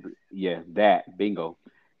 actually has, yeah, that bingo.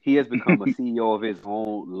 He has become a CEO of his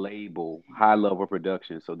own label, High Level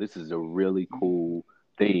Production. So this is a really cool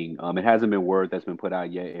thing. It hasn't been word that's been put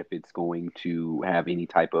out yet if it's going to have any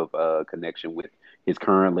type of connection with his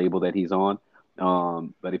current label that he's on.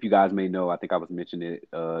 But if you guys may know, I think I was mentioning it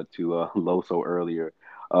to Loso earlier.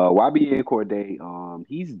 YBN Corday,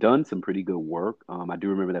 he's done some pretty good work. I do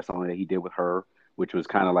remember that song that he did with her, which was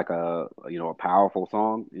kind of like a powerful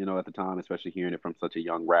song, at the time, especially hearing it from such a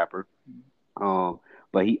young rapper. Um,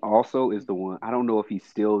 but he also is the one. I don't know if he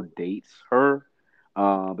still dates her,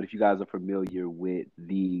 but if you guys are familiar with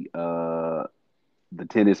the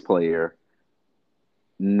tennis player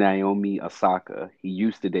Naomi Osaka, he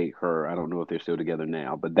used to date her. I don't know if they're still together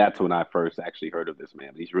now, but that's when I first actually heard of this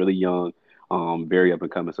man. He's really young, very up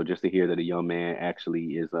and coming. So just to hear that a young man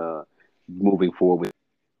actually is moving forward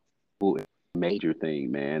with a major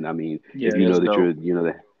thing, man. I mean, if Yeah, you that's know that dope.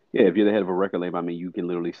 if you're the head of a record label, I mean, you can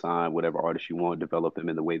literally sign whatever artist you want, develop them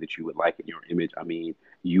in the way that you would like in your image. I mean,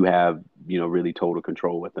 you have, really total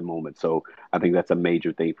control at the moment. So I think that's a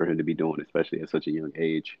major thing for him to be doing, especially at such a young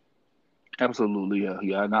age. Absolutely, yeah,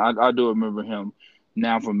 yeah. And I do remember him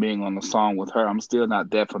now from being on the song with her. I'm still not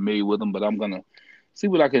that familiar with him, but I'm gonna see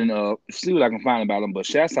what I can find about him. But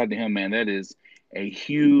shouts out to him, man. That is a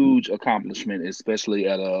huge accomplishment, especially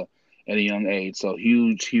at a young age. So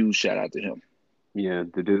huge shout out to him. Yeah,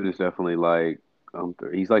 the dude is definitely like,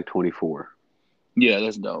 he's like 24. Yeah,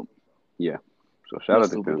 that's dope. Yeah. So shout That's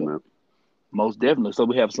out to super them, dope. man. Most definitely. So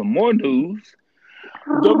we have some more news.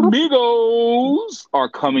 The Migos are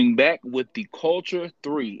coming back with the Culture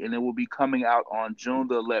 3, and it will be coming out on June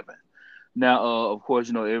the 11th. Now, of course,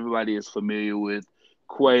 everybody is familiar with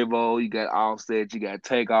Quavo. You got Offset. You got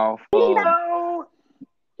Takeoff.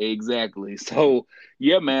 Exactly. So,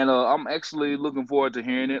 yeah, man, I'm actually looking forward to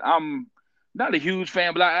hearing it. I'm not a huge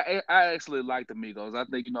fan, but I actually like the Migos. I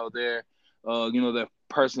think their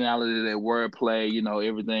personality, their wordplay,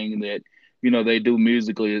 everything that they do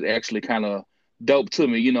musically is actually kind of dope to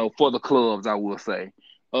me. For the clubs, I will say.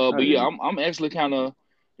 I But hear yeah, you. I'm actually kind of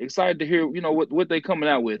excited to hear what they coming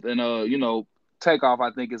out with, and Takeoff I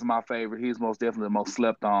think is my favorite. He's most definitely the most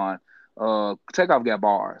slept on. Takeoff got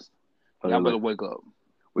bars. Y'all Really. better wake up.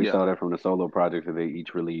 We saw that from the solo projects that they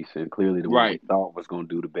each released, and clearly the one we Right. thought was going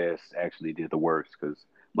to do the best actually did the worst because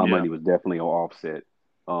my Yeah. money was definitely on Offset,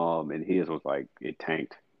 and his was like it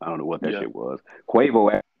tanked. I don't know what that Yeah. shit was.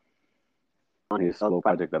 Quavo on his solo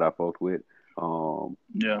project that I fucked with, um,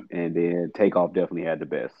 Yeah. and then Takeoff definitely had the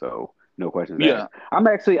best. So no questions Yeah. asked. I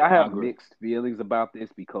I have agree. mixed feelings about this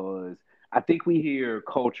because I think we hear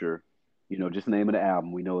Culture, just the name of the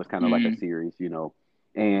album. We know it's kind of like a Mm, series,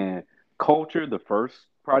 and Culture, the first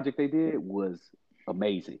project they did was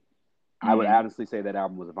amazing. I would mm, honestly say that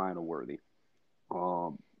album was vinyl worthy.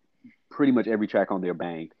 Um, Pretty much every track on there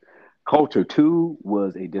banged. Culture 2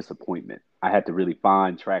 was a disappointment. I had to really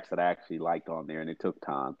find tracks that I actually liked on there, and it took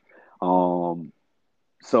time. Um,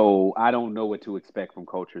 so I don't know what to expect from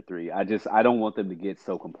Culture 3. I don't want them to get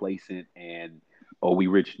so complacent and we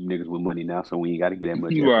rich niggas with money now, so we ain't got to get that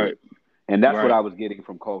much effort. right. And that's what Right. I was getting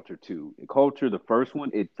from Culture 2. Culture, the first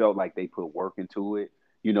one, it felt like they put work into it.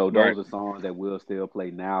 Right. Those are songs that will still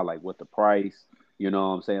play now, like What the Price. You know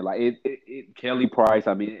what I'm saying? Like Kelly Price.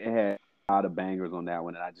 I mean, it had a lot of bangers on that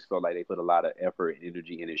one, and I just felt like they put a lot of effort and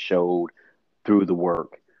energy, and it showed through the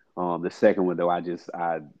work. The second one, though,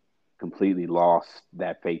 I completely lost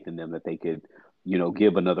that faith in them that they could,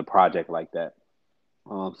 give another project like that.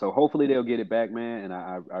 So hopefully they'll get it back, man. And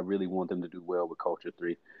I really want them to do well with Culture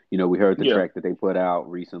 3. We heard the Yeah. track that they put out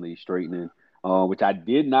recently, Straightening, which I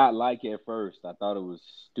did not like at first. I thought it was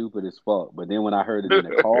stupid as fuck. But then when I heard it in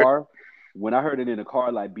a car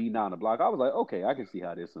like beating down the block, I was like, okay, I can see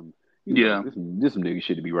how there's some, Yeah. this some nigga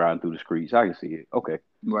shit to be riding through the streets. I can see it. Okay.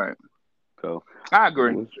 Right. So, I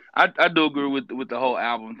agree. I do agree with the whole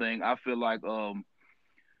album thing. I feel like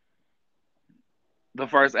the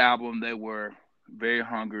first album they were very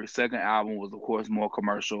hungry. Second album was of course more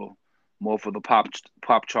commercial, more for the pop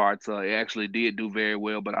charts. It actually did do very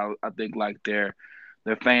well, but I think like their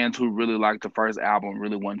fans who really liked the first album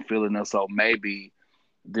really wasn't feeling us. So maybe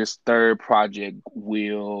this third project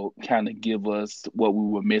will kind of give us what we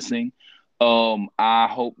were missing. I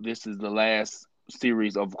hope this is the last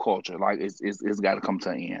series of Culture. Like it's got to come to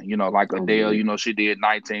an end. Like oh Adele. yeah. She did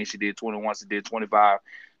 19, she did 21, she did 25.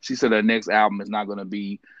 She said her next album is not going to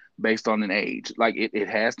be based on an age. Like it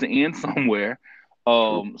has to end somewhere.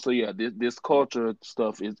 True. So yeah, this Culture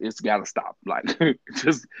stuff it's got to stop. Like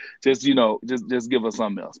just give us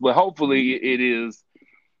something else. But hopefully it is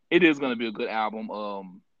going to be a good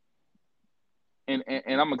album. And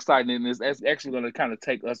I'm excited, and that's actually going to kind of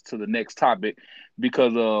take us to the next topic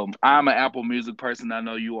because I'm an Apple Music person. I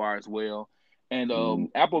know you are as well, and Mm-hmm.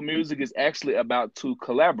 Apple Music is actually about to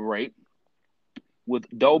collaborate with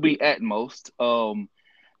Dolby Atmos.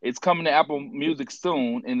 It's coming to Apple Music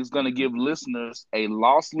soon, and it's going to give listeners a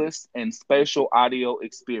lossless and spatial audio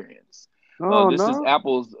experience. Oh This is no.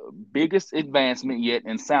 Apple's biggest advancement yet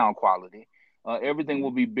in sound quality. Everything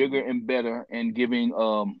will be bigger and better, and giving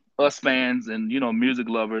us fans and music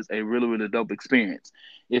lovers a really really dope experience.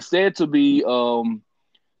 It's said to be kind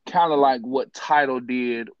of like what Tidal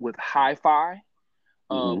did with Hi-Fi,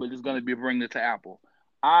 Mm-hmm. but it's going to be bringing it to Apple.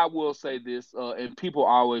 I will say this, and people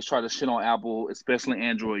always try to shit on Apple, especially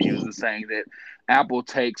Android users, saying that Apple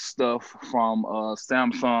takes stuff from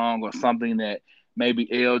Samsung or something that maybe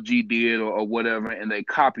LG did or whatever, and they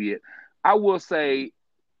copy it. I will say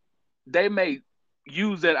they may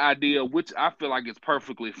use that idea, which I feel like is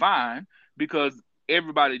perfectly fine because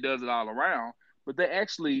everybody does it all around, but they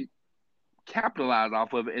actually capitalize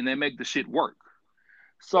off of it and they make the shit work.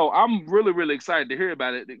 So I'm really, really excited to hear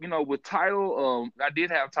about it. With Tidal, I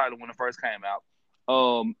did have Tidal when it first came out,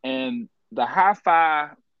 and the hi-fi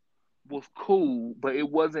was cool, but it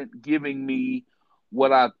wasn't giving me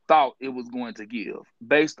what I thought it was going to give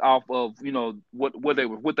based off of what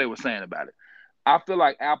they were saying about it. I feel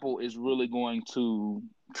like Apple is really going to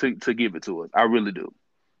give it to us. I really do.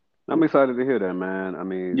 I'm excited to hear that, man. I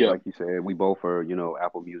mean, Yeah, like you said, we both are,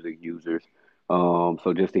 Apple Music users.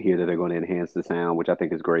 So just to hear that they're going to enhance the sound, which I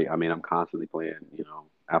think is great. I mean, I'm constantly playing,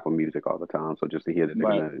 Apple Music all the time. So just to hear that they're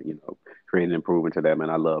right. going to, create an improvement to that, man,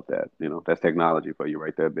 I love that. That's technology for you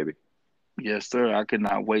right there, baby. Yes, sir. I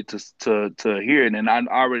cannot wait to hear it, and I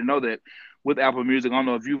already know that with Apple Music. I don't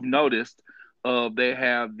know if you've noticed. They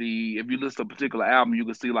have if you list a particular album, you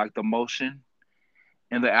can see like the motion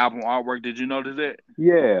in the album artwork. Did you notice that?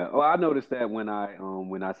 Yeah. Well, I noticed that when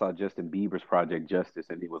I saw Justin Bieber's project Justice,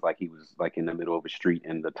 and he was like in the middle of a street,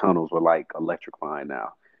 and the tunnels were like electrifying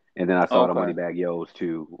now. And then I saw the Okay. Moneybag Yo's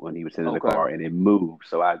too when he was sitting in the Okay. car, and it moved.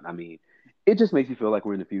 So I mean, it just makes you feel like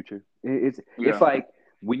we're in the future. It's Yeah. like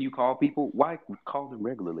when you call people, why call them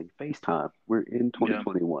regularly? FaceTime. We're in Yeah.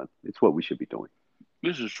 2021. It's what we should be doing.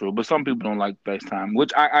 This is true, but some people don't like FaceTime,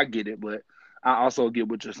 which I get it, but I also get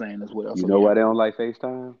what you're saying as well. You So know yeah, why they don't like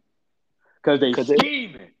FaceTime? Because they because they.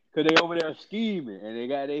 scheming. Because they over there scheming. And they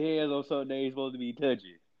got their hands on something they ain't supposed to be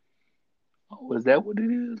touching. Oh, is that what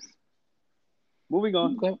it is? Moving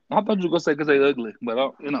on. Okay. I thought you were gonna say because they ugly,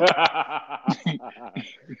 but you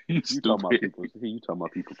You talking about stupid. people. You talking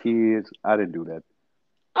about people kids. I didn't do that.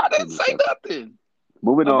 I didn't say nothing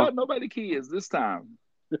Moving on. about nobody kids this time.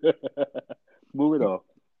 Moving on.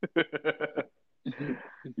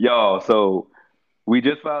 Y'all, so we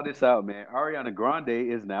just found this out, man. Ariana Grande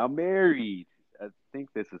is now married. I think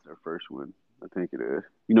this is her first one. I think it is.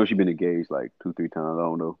 You know, she's been engaged like 2, 3 times. I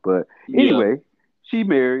don't know. But Yeah. anyway, she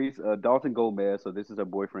marries Dalton Gomez. So this is her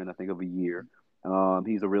boyfriend, I think, of a year.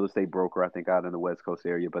 He's a real estate broker, I think, out in the West Coast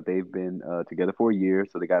area. But they've been together for a year.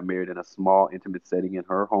 So they got married in a small, intimate setting in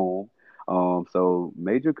her home. So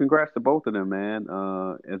major congrats to both of them, man.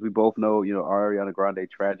 As we both know, you know, Ariana Grande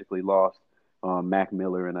tragically lost Mac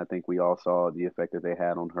Miller, and I think we all saw the effect that they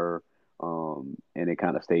had on her. And it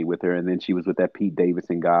kind of stayed with her. And then she was with that Pete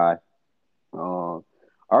Davidson guy. Uh,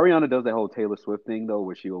 Ariana does that whole Taylor Swift thing though,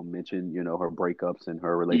 where she'll mention, you know, her breakups and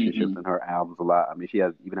her relationships and her albums a lot. I mean, she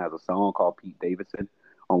even has a song called Pete Davidson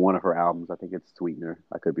on one of her albums. I think it's Sweetener.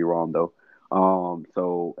 I could be wrong though.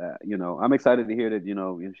 You know, I'm excited to hear that, you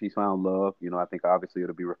know, she's found love. You know, I think obviously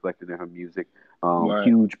it'll be reflected in her music. Right.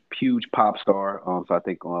 Huge pop star. So I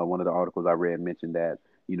think one of the articles I read mentioned that,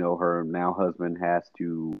 you know, her now husband has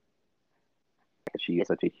to, she is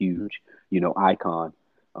such a huge, you know, icon.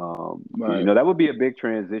 You Right. know, that would be a big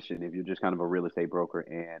transition if you're just kind of a real estate broker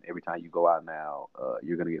and every time you go out now,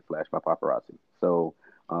 you're going to get flashed by paparazzi. So,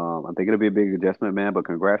 I think it'll be a big adjustment, man. But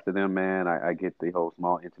congrats to them, man. I get the whole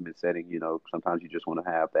small, intimate setting. You know, sometimes you just want to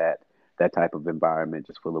have that type of environment,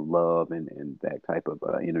 just full of love and that type of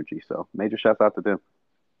energy. So, major shouts out to them.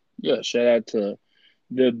 Yeah. Shout out to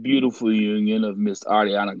the beautiful union of Miss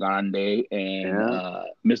Ariana Grande and Yeah,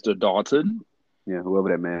 Mr. Dalton. yeah, whoever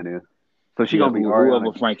that man is. So she Yeah, gonna be whoever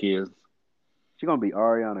Ariana. Frank is. She gonna be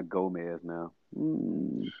Ariana Gomez now.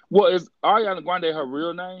 Well, is Ariana Grande her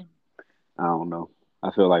real name? I don't know.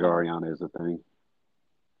 I feel like Oh, Ariana is a thing.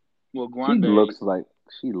 well, She Grande, looks like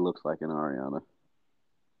she looks like an Ariana.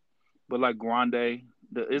 but like Grande,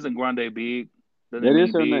 isn't Grande big? Doesn't it That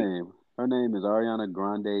is mean her big? name. Her name is Ariana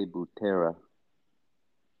Grande Butera.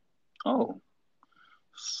 Oh,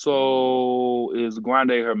 so is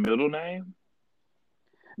Grande her middle name?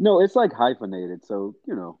 No, it's like hyphenated, so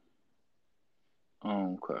you know.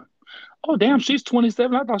 Oh, okay. Oh, damn, she's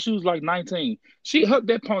 27. I thought she was like 19. She hooked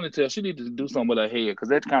that ponytail. She needed to do something with her hair because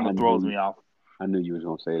that kind I of throws knew me off. I knew you was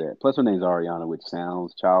gonna say that. Plus her name's Ariana, which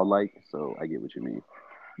sounds childlike, so I get what you mean.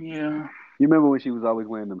 Yeah, You remember when she was always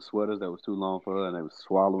wearing them sweaters that was too long for her and they was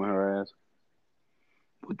swallowing her ass?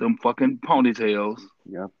 with them fucking ponytails.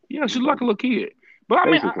 Yep. Yeah, she Okay. like a little kid. But I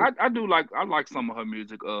mean, Basically, I do like some of her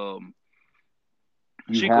music. you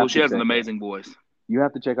She cool. have She to has an check out. amazing voice. You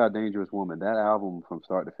have to check out Dangerous Woman. That album from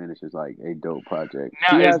start to finish is like a dope project.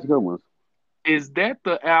 She Now, has good ones. is that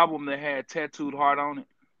the album that had Tattooed Heart on it?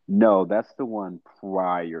 No, that's the one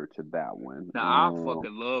prior to that one. Now I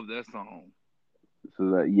fucking love that song.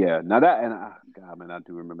 So that, yeah, now that and God, man, I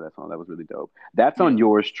do remember that song. That was really dope. That's on Yeah.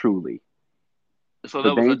 Yours Truly. So So that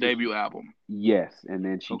was her Dangerous, debut album. yes, and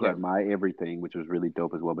then she Okay. had My Everything, which was really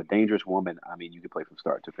dope as well. But Dangerous Woman, I mean, you can play from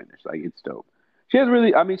start to finish. Like it's dope. She has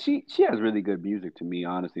really, I mean, she has really good music to me,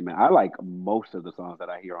 honestly, man. I like most of the songs that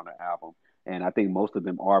I hear on her album, and I think most of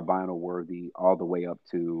them are vinyl worthy, all the way up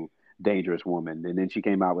to Dangerous Woman. And then she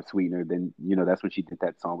came out with Sweetener. Then you know that's when she did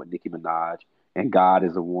that song with Nicki Minaj and God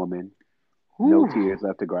Is a Woman. No Whew. Tears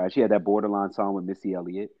Left to Cry. She had that Borderline song with Missy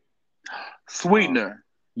Elliott. Um, Sweetener.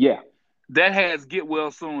 yeah, That has Get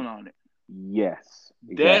Well Soon on it. yes,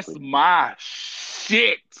 That's exactly. my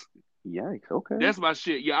shit. Yikes. Okay. That's my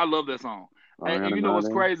shit. Yeah, I love that song. And Ariana you know what's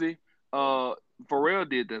Grande. crazy? Pharrell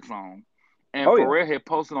did that song. And Oh yeah. Pharrell had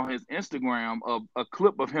posted on his Instagram a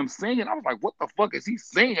clip of him singing. I was like, what the fuck is he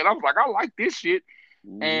singing? I was like, I like this shit.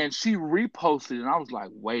 Mm-hmm. And she reposted it, and I was like,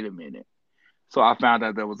 wait a minute. So I found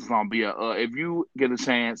out that was a song. But yeah, if you get a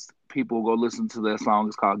chance, people go listen to that song.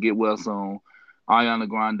 It's called Get Well Soon. Ariana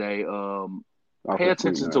Grande. Off Pay of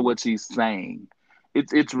attention Sweetener to album. what she's saying.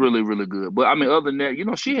 It's really really good. But I mean, other than that, you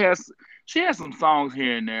know, she has some songs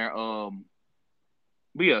here and there.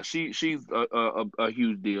 But yeah, she's a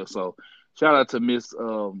huge deal. So shout out to Miss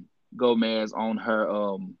Gomez on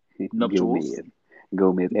her nuptials. Gomez.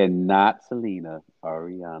 Gomez. And not Selena.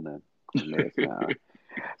 Ariana Gomez now.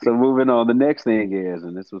 So moving on. The next thing is,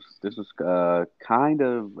 and this was kind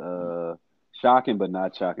of shocking, but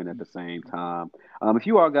not shocking at the same time. If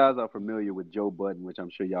you all guys are familiar with Joe Budden, which I'm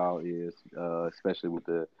sure y'all is, especially with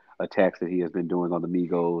the attacks that he has been doing on the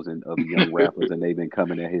Migos and other young rappers, and they've been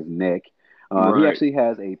coming at his neck. He Right. actually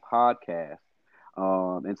has a podcast.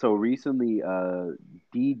 And so recently, the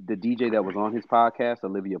DJ that was on his podcast,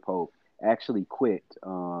 Olivia Pope, actually quit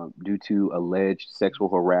due to alleged sexual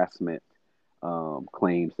harassment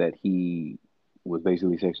claims that he was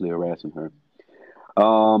basically sexually harassing her.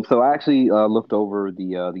 So I actually looked over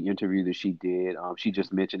the interview that she did. She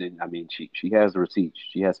just mentioned it. I mean, she has the receipts.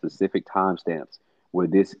 She has specific timestamps where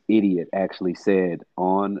this idiot actually said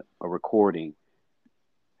on a recording,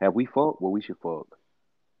 "Have we fucked? Well, we should fuck.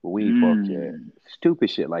 Well, we ain't fucked yet." Stupid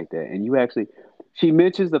shit like that. And you actually, she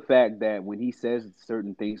mentions the fact that when he says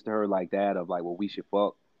certain things to her like that, of like, "Well, we should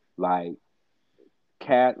fuck," like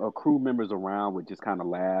cat or crew members around would just kind of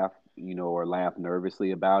laugh, or laugh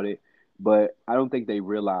nervously about it. But I don't think they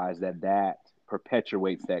realize that that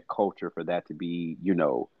perpetuates that culture for that to be,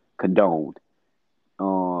 condoned.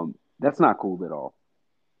 That's not cool at all.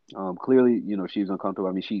 Clearly, she was uncomfortable.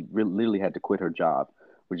 I mean, she literally had to quit her job,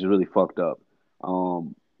 which is really fucked up.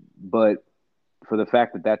 But for the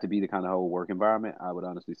fact that to be the kind of whole work environment, I would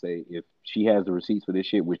honestly say if she has the receipts for this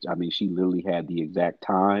shit, which I mean, she literally had the exact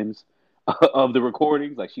times of the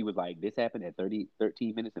recordings. Like she was like, this happened at 13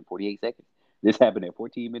 minutes and 48 seconds. This happened at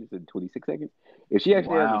 14 minutes and 26 seconds. If she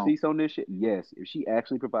actually has Wow. receipts on this shit, yes. If she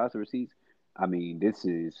actually provides the receipts, well,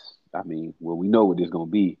 we know what this is going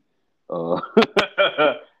to be.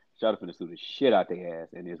 Shot up in the sue the shit out their ass,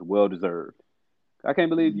 and it's well deserved. I can't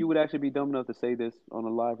believe you would actually be dumb enough to say this on a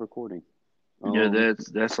live recording. Yeah,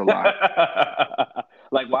 that's a lot.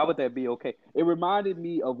 Like, why would that be okay? It reminded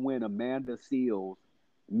me of when Amanda Seales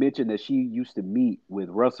mentioned that she used to meet with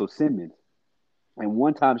Russell Simmons, and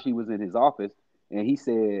one time she was in his office, and he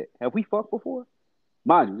said, "Have we fucked before?"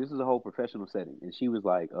 Mind you, this is a whole professional setting, and she was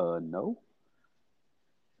like, "No."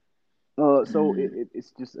 So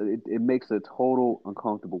it's just it makes a total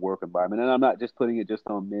uncomfortable work environment, and I'm not just putting it just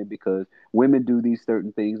on men because women do these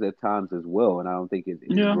certain things at times as well, and I don't think it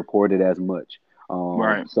is Yeah. reported as much.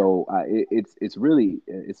 Right. So it's really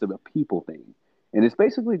it's a people thing, and it's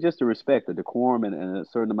basically just a respect, a decorum, and a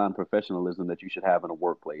certain amount of professionalism that you should have in a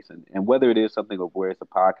workplace, and whether it is something of where it's a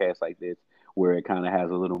podcast like this, where it kind of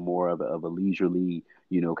has a little more of a leisurely,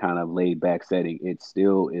 kind of laid back setting, it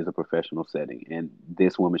still is a professional setting. And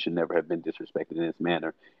this woman should never have been disrespected in this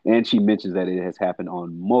manner. And she mentions that it has happened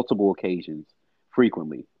on multiple occasions,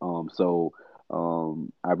 frequently.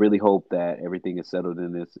 I really hope that everything is settled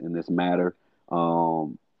in this matter.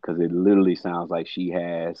 Because it literally sounds like she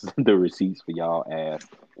has the receipts for y'all ass.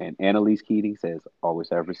 And Annalise Keating says, always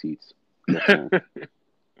have receipts. Just saying.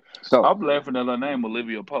 So I'm laughing at her name,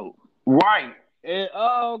 Olivia Pope. right.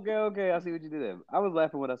 Okay. I see what you did there. I was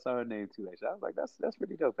laughing when I saw her name too. Actually, I was like, that's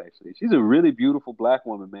pretty dope. Actually, she's a really beautiful black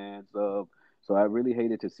woman, man. So I really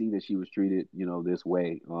hated to see that she was treated, this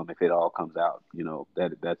way. If it all comes out,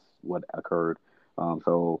 that's what occurred.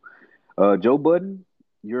 Joe Budden,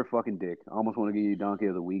 you're a fucking dick. I almost want to give you Donkey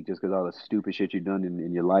of the Week just because all the stupid shit you've done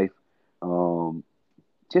in your life.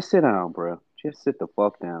 Just sit down, bro. Just sit the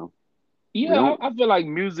fuck down. We Yeah, don't I feel like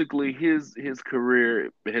musically his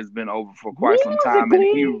career has been over for quite some time, and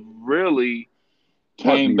he musically. really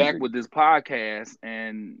What came back music? with this podcast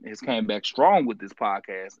and has came back strong with this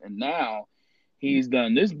podcast, and now he's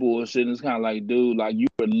done this bullshit. And it's kind of like, dude, like you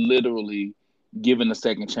were literally given a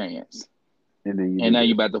second chance, And then you and did now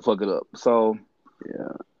you this. about to fuck it up. So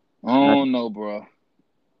Yeah. I I, don't know, bro.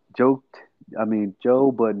 Joe,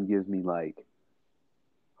 Joe Budden gives me like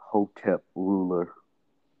Hotep ruler,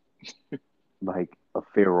 like a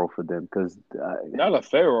pharaoh for them, because Not a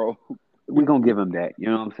pharaoh. we're gonna give him that. You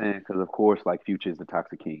know what I'm saying? Because of course, like Future is the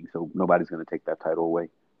Toxic King, so nobody's gonna take that title away.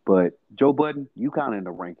 But Joe Budden, you kind of in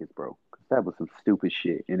the rankings, bro, because that was some stupid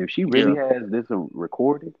shit. And if she really Yeah, has this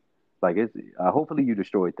recorded, like it's hopefully you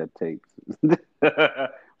destroyed that tape,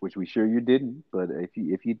 which we sure you didn't. But if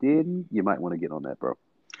you didn't, you might want to get on that, bro.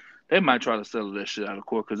 they might try to settle that shit out of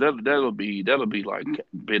court because that'll be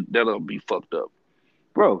fucked up.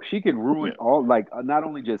 Bro, she could ruin Yeah, all, like, not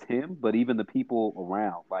only just him, but even the people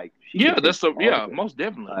around. Like, she could yeah, take all of it. most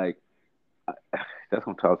definitely. Like, that's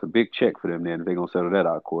gonna toss a big check for them. Then if they're gonna settle that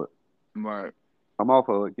out of court, Right. I'm all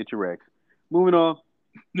for it. Get your racks. Moving on.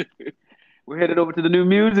 We're headed over to the new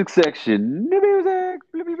music section. New music.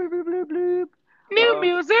 Bloop, bloop, bloop, bloop, bloop, New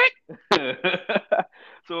music.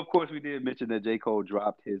 So of course we did mention that J. Cole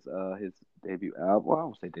dropped his debut album. Well, I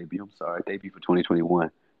won't say debut. I'm sorry, debut for 2021.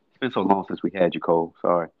 It's been so long since we had you, Cole.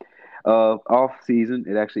 Sorry. Off season,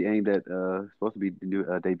 it actually aimed at supposed to be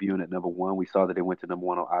debuting at number one. We saw that it went to number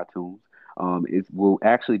one on iTunes. It will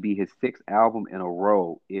actually be his sixth album in a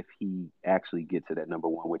row if he actually gets to that number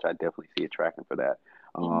one, which I definitely see it tracking for that.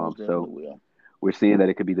 He most So definitely will. We're seeing that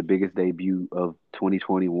it could be the biggest debut of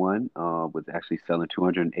 2021, with actually selling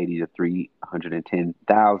 280 to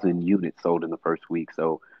 310,000 units sold in the first week.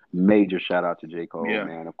 So major shout out to J. Cole, Yeah,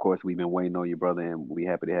 man. Of course, we've been waiting on you, brother, and we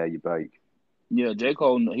happy to have you back. yeah. J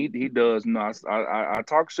Cole, he does. No, I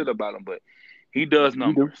talk shit about him, but he does You do,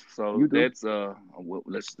 numbers. So you do. that's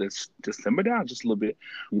let's just simmer down just a little bit.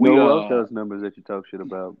 You know We who else does numbers that you talk shit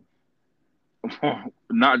about?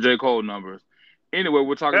 not J Cole numbers. Anyway,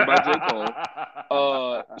 we're talking about J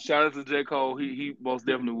Cole. Shout out to J Cole. He most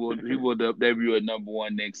definitely will. He will debut at number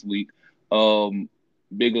one next week. Um,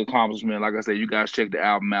 Big accomplishment. Like I said, you guys check the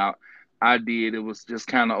album out. I did. It was just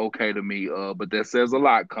kind of okay to me. But that says a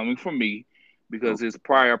lot coming from me because Oh, his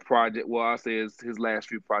prior project. Well, I say his last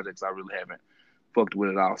few projects. I really haven't fucked with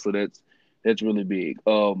it all. So that's really big.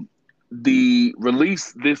 The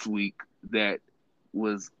release this week that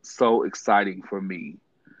was so exciting for me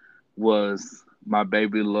was my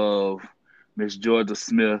baby love, Miss Georgia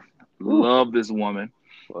Smith. ooh, Love this woman.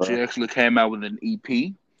 She well, actually came out with an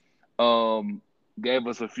EP. Um, Gave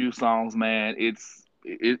us a few songs, man. It's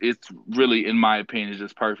really, in my opinion,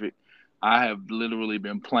 just perfect. I have literally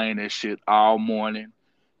been playing that shit all morning.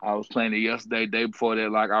 I was playing it yesterday, day before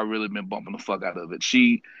that. Like I really been bumping the fuck out of it.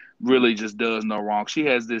 She really just does no wrong. She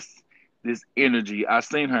has this energy. I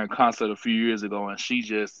seen her in concert a few years ago, and she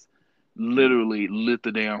just literally lit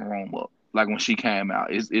the damn room up. Like when she came out,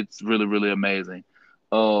 it's really really amazing.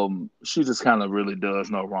 She just kind of really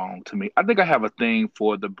does no wrong to me. I think I have a thing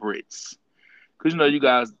for the Brits because you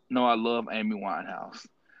guys know I love Amy Winehouse.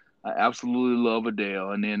 I absolutely love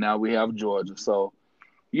Adele, and then now we have Georgia. So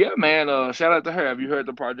yeah, man. Shout out to her. Have you heard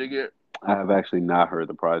the project yet? I have actually not heard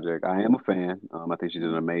the project. I am a fan. I think she's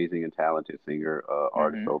an amazing and talented singer,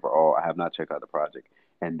 artist Mm-hmm. overall. I have not checked out the project,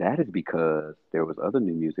 and that is because there was other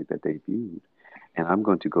new music that debuted, and I'm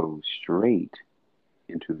going to go straight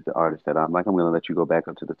into the artist that I'm like. I'm going to let you go back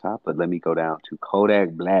up to the top, but let me go down to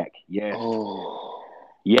Kodak Black. Yes, Oh,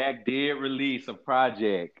 Yak did release a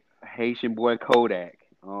project. Haitian boy Kodak.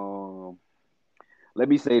 Let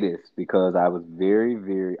me say this because I was very,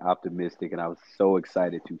 very optimistic and I was so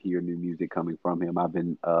excited to hear new music coming from him. I've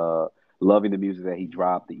been loving the music that he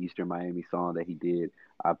dropped, the Eastern Miami song that he did.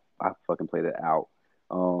 I fucking played it out.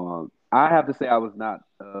 I have to say I was not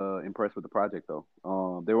impressed with the project though.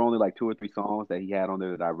 There were only like two or three songs that he had on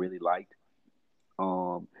there that I really liked.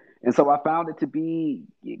 And so I found it to be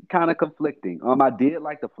kind of conflicting. I did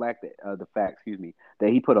like the fact, excuse me, that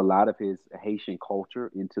he put a lot of his Haitian culture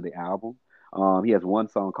into the album. He has one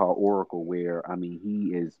song called Oracle where I mean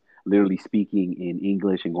he is literally speaking in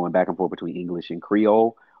English and going back and forth between English and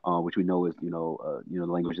Creole, which we know is the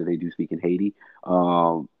language that they do speak in Haiti.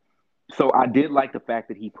 Um, so I did like the fact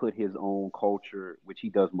that he put his own culture, which he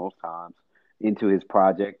does most times, into his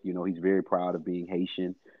project. He's very proud of being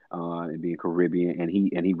Haitian and being Caribbean, and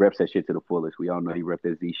he reps that shit to the fullest. We all know he reps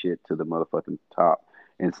that Z shit to the motherfucking top.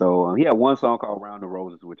 And so he had one song called "Round the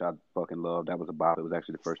Roses," which I fucking love. That was a bop. It was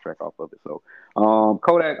actually the first track off of it. So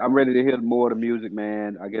Kodak, I'm ready to hear more of the music,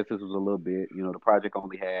 man. I guess this was a little bit. The project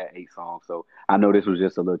only had 8 songs, so I know this was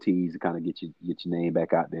just a little tease to kind of get your name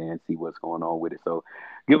back out there and see what's going on with it. So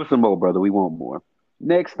give us some more, brother. We want more.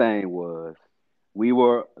 Next thing was we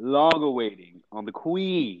were long awaiting on the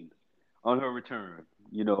Queen on her return.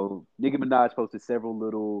 Nicki Minaj posted several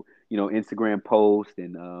little, Instagram posts,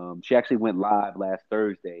 and she actually went live last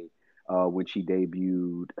Thursday when she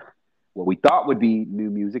debuted what we thought would be new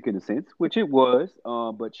music in a sense, which it was.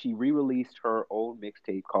 But she re-released her old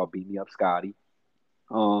mixtape called "Beat Me Up, Scotty,"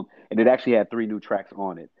 and it actually had 3 new tracks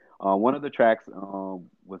on it. One of the tracks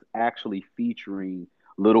was actually featuring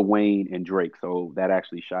Lil Wayne and Drake, so that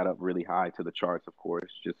actually shot up really high to the charts, of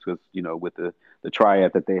course, just because with the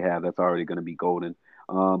triad that they have, that's already going to be golden.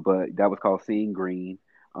 But that was called "Seeing Green."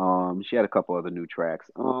 She had a couple other new tracks.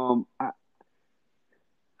 I'm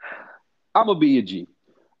gonna be a G.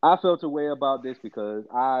 I felt a way about this because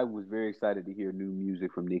I was very excited to hear new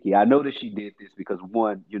music from Nicki. I know that she did this because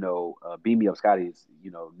one, "Beam Me Up, Scotty" is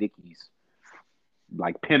Nicki's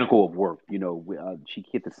like pinnacle of work. She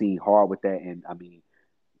hit the scene hard with that, and I mean,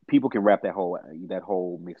 people can rap that whole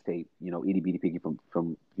mixtape, itty bitty piggy from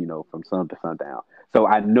sun to sundown. So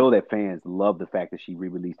I know that fans love the fact that she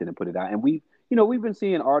re-released it and put it out, and we've been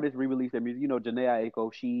seeing artists re-release their music. Janae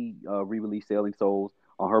Aiko, she re-released "Sailing Souls"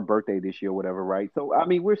 on her birthday this year, whatever, right? So I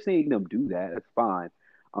mean, we're seeing them do that. That's fine.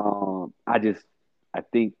 I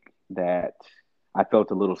think that I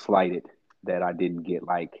felt a little slighted that I didn't get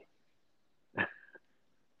like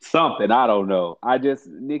something. I don't know. I just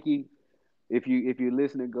Nikki, if you're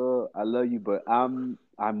listening, girl, I love you, but I'm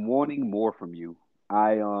wanting more from you.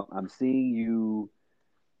 I'm seeing you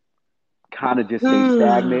kind of just stay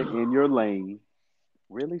stagnant in your lane.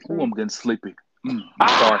 Really, sir? Ooh, I'm getting sleepy. I'm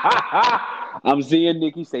sorry. I'm seeing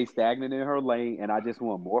Nikki stay stagnant in her lane, and I just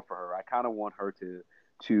want more for her. I kind of want her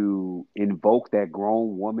to invoke that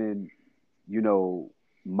grown woman,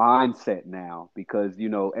 mindset now, because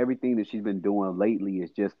everything that she's been doing lately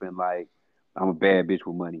has just been like, I'm a bad bitch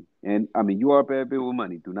with money, and I mean you are a bad bitch with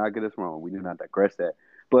money. Do not get us wrong. We do not digress that,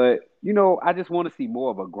 but I just want to see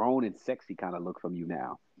more of a grown and sexy kind of look from you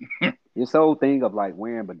now. This whole thing of like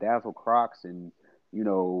wearing bedazzled Crocs and you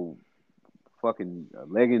know fucking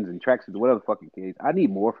leggings and tracksuits, whatever the fucking case. I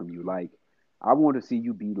need more from you. Like, I want to see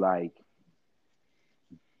you be like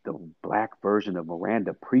the black version of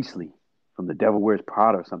Miranda Priestley from The Devil Wears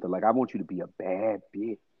Prada or something. Like, I want you to be a bad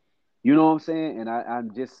bitch. You know what I'm saying? And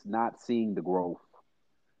I'm just not seeing the growth.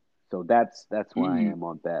 So that's where I am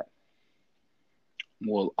on that.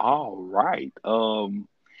 Well, all right. I'm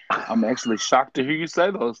actually shocked to hear you say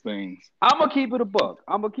those things. I'm gonna keep it a buck.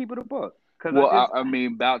 Well, I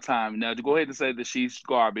mean, about time now to go ahead and say that she's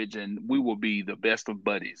garbage, and we will be the best of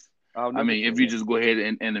buddies. I mean, if you just go ahead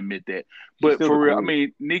and admit that. But for real, I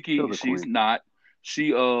mean, Nikki, she's not.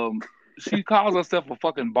 She calls herself a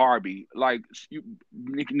fucking Barbie. Like,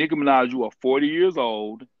 Nicki Minaj, you are 40 years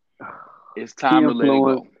old. It's time to let it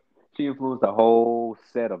go. She influenced a whole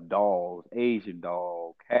set of dolls: Asian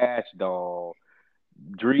doll, Cash doll,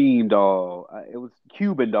 Dream doll. It was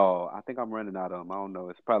Cuban doll. I think I'm running out of them. I don't know.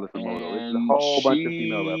 It's probably some more. It's a whole bunch of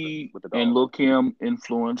female rappers with the dolls. And Lil Kim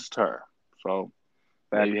influenced her. So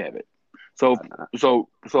there you have it. So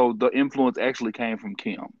the influence actually came from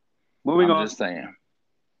Kim. I'm just saying.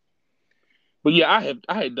 But yeah,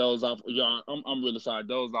 I had dozed off. Y'all, I'm really sorry.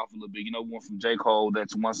 Dozed off a little bit. One from J. Cole,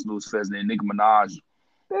 that's One Snooze Fest, and Nicki Minaj.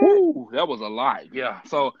 Woo, that was a lot. Yeah.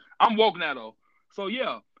 So I'm woke now though. So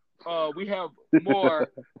yeah, we have more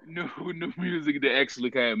new music that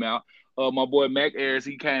actually came out. My boy Mac Ayres,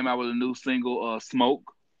 he came out with a new single,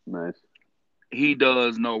 "Smoke." Nice. He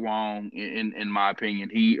does no wrong in my opinion.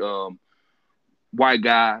 He white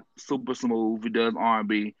guy, super smooth. He does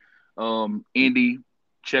R&B. Indie,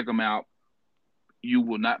 check him out. You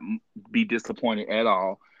will not be disappointed at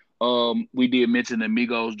all. We did mention that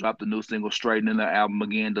Migos dropped a new single, "Straightening." The album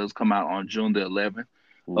again does come out on June the 11th.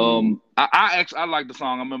 I like the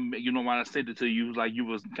song. I remember, when I sent it to you, you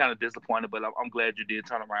was kind of disappointed, but I'm glad you did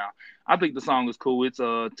turn around. I think the song is cool. It's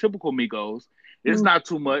typical Migos. It's not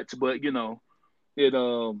too much, but it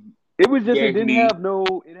was just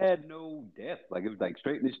it had no depth. Like, it was like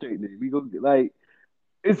straighten it. We go like,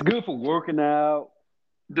 it's good for working out.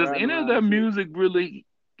 Does any of their music really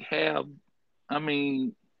have? I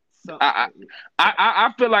mean,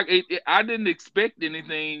 I feel like I didn't expect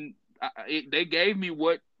anything. They gave me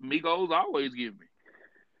what Migos always give me.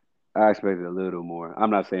 I expected a little more. I'm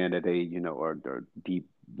not saying that they, are deep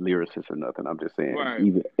lyricists or nothing. I'm just saying,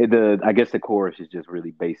 I guess the chorus is just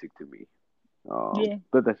really basic to me.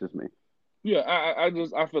 But that's just me. Yeah, I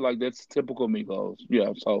feel like that's typical Migos.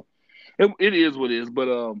 Yeah, so it is what it is.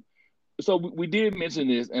 But so we did mention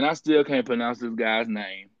this, and I still can't pronounce this guy's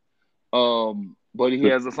name. But he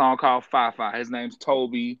has a song called Fi. His name's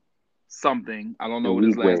Toby something. I don't know what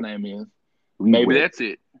his last name is. Maybe that's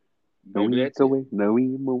it. Maybe that's it.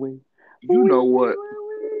 You know what?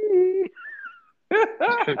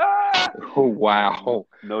 Oh, wow.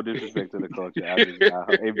 No disrespect to the culture.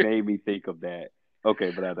 It made me think of that.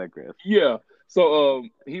 Okay, but I digress. Yeah. So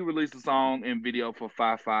he released a song and video for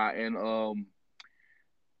Fi, and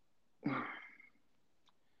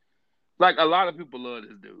like, a lot of people love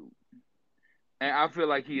this dude. And I feel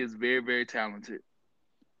like he is very, very talented.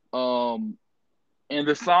 And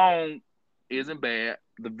the song isn't bad.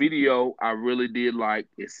 The video I really did like,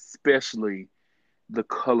 especially the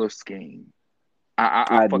color scheme.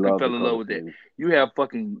 I fucking fell in love with that. You have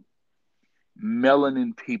fucking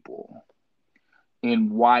melanin people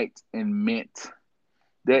in white and mint.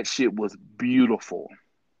 That shit was beautiful.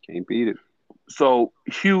 Can't beat it. So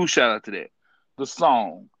huge shout out to that. The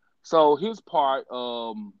song. So his part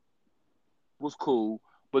was cool,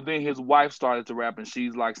 but then his wife started to rap, and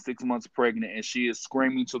she's like 6 months pregnant, and she is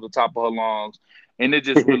screaming to the top of her lungs, and it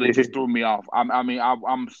just really just threw me off.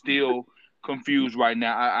 I'm still confused right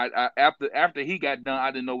now. I after he got done,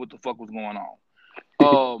 I didn't know what the fuck was going on.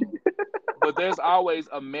 But there's always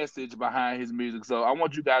a message behind his music, so I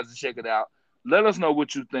want you guys to check it out. Let us know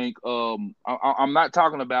what you think. I'm not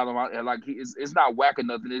talking about him like it's not whack or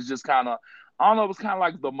nothing. It's just kind of, I don't know. It was kind of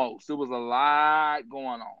like the most. It was a lot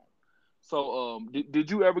going on. So,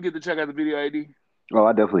 did you ever get to check out the video, AD? Oh,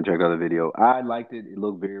 I definitely checked out the video. I liked it. It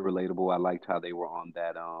looked very relatable. I liked how they were on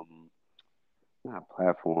that not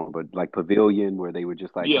platform, but like pavilion where they were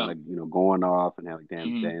just like kind Yeah. of going off and having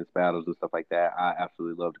Hmm. dance battles and stuff like that. I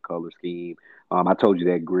absolutely love the color scheme. I told you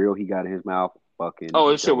that grill he got in his mouth, fucking Oh,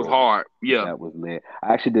 this shit was dope. hard. Yeah. That was lit.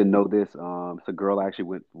 I actually didn't know this. It's a girl I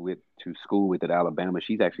actually went to school with at Alabama.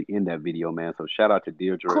 She's actually in that video, man. So shout out to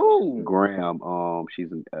Deirdre Cool. Graham.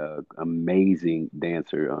 She's an amazing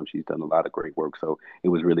dancer. She's done a lot of great work. So it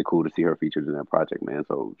was really cool to see her featured in that project, man.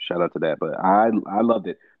 So shout out to that. But I loved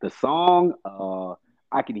it. The song,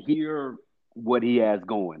 I could hear what he has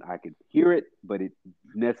going. I could hear it, but it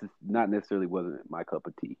not necessarily wasn't my cup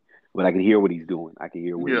of tea. But I can hear what he's doing. I can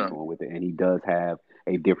hear where he's Yeah. going with it, and he does have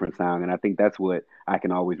a different sound. And I think that's what I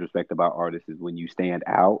can always respect about artists is when you stand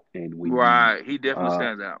out and when you Right. He definitely uh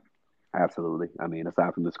stands out. absolutely. I mean,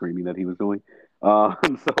 aside from the screaming that he was doing.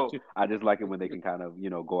 So I just like it when they can kind of,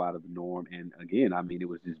 go out of the norm. And again, I mean, it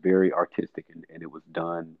was just very artistic and it was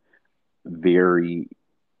done very,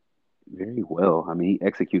 very well. I mean, he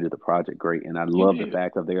executed the project great. And I He love the did.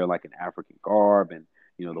 fact of they're like an African garb and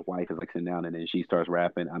the wife is like sitting down and then she starts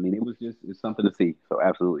rapping. I mean, it's something to see. So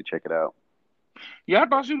absolutely check it out. Yeah, I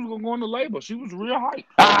thought she was gonna go into labor. She was real hype.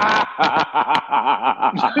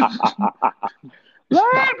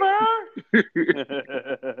 Labor.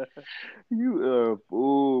 You a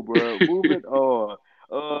fool, bro. Moving on.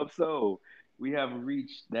 So we have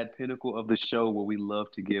reached that pinnacle of the show where we love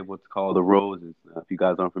to give what's called the roses. If you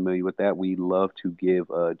guys aren't familiar with that, we love to give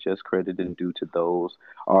just credit and due to those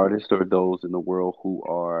artists or those in the world who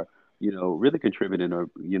are, really contributing or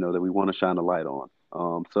that we want to shine a light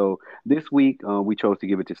on. So this week we chose to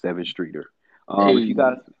give it to Sevyn Streeter. If you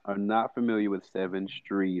guys Hey. are not familiar with Sevyn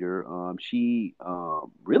Streeter, she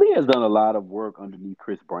really has done a lot of work underneath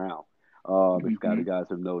Chris Brown. If you Hmm. guys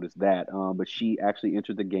have noticed that, but she actually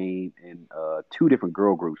entered the game in two different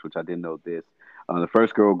girl groups, which I didn't know this. The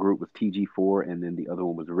first girl group was TG4, and then the other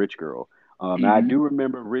one was Rich Girl. Now I Hmm. do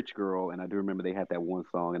remember Rich Girl, and I do remember they had that one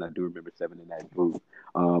song, and I do remember Seven in that group.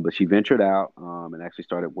 But she ventured out and actually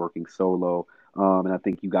started working solo. And I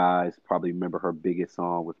think you guys probably remember her biggest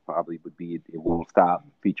song was probably would be "It Won't Stop"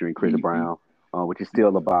 featuring Chris Hmm. Brown, which is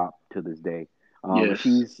still a bop to this day. But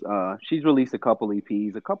Yes. she's released a couple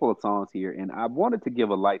EPs, a couple of songs here, and I wanted to give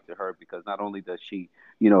a light to her because not only does she,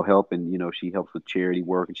 help and she helps with charity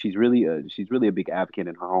work, and she's really a big advocate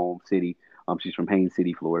in her home city. She's from Haines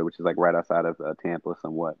City, Florida, which is like right outside of Tampa,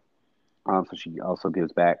 somewhat. So she also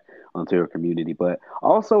gives back to her community, but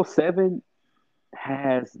also Seven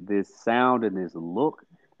has this sound and this look,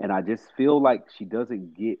 and I just feel like she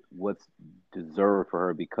doesn't get what's deserved for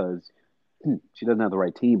her because she doesn't have the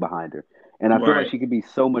right team behind her. And I feel like Right. she could be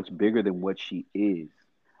so much bigger than what she is.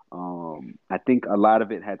 I think a lot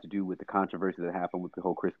of it had to do with the controversy that happened with the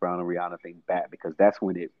whole Chris Brown and Rihanna thing back because that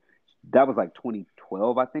was like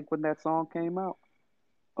 2012, I think, when that song came out.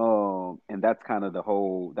 And that's kind of that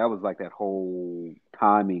was like that whole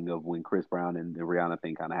timing of when Chris Brown and the Rihanna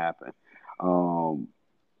thing kind of happened. Um,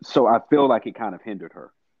 so I feel like it kind of hindered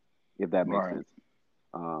her, if that makes Right. sense.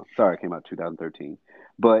 Sorry, it came out 2013,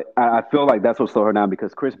 but I feel like that's what slowed her down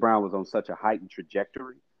because Chris Brown was on such a heightened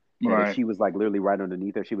trajectory that if Right. she was like literally right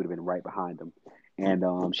underneath her, she would have been right behind him.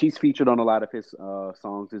 And she's featured on a lot of his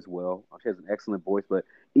songs as well. She has an excellent voice, but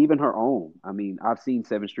even her own. I mean, I've seen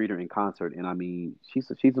Sevyn Streeter in concert, and I mean, she's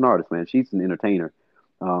an artist, man. She's an entertainer.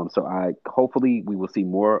 So I hopefully we will see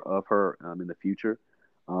more of her in the future.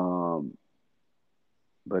 Um,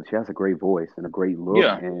 but she has a great voice and a great look,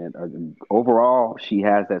 Yeah. and overall, she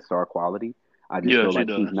has that star quality. I just Yeah, feel she like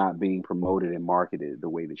she's does. not being promoted and marketed the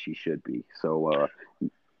way that she should be. So,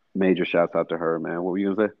 major shouts out to her, man. What were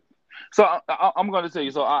you gonna say? So I'm going to tell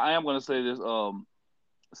you. So I am going to say this.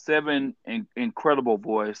 Seven incredible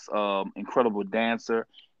voice, incredible dancer,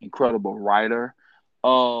 incredible writer.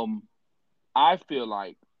 Um, I feel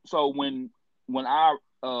like so when I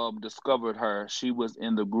discovered her, she was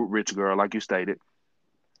in the group Rich Girl, like you stated.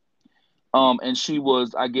 And she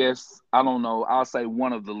was, I guess, I don't know, I'll say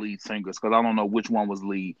one of the lead singers because I don't know which one was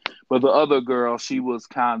lead. But the other girl, she was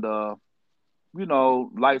kind of,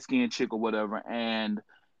 light skinned chick or whatever. And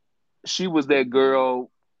she was that girl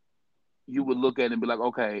you would look at and be like,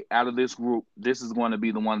 okay, out of this group, this is going to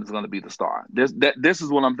be the one that's going to be the star. This is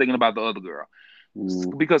what I'm thinking about the other girl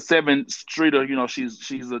Mm, because Sevyn Streeter,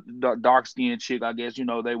 she's a dark skinned chick. I guess they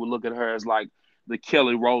would look at her as like the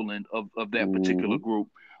Kelly Rowland of that particular hmm. group.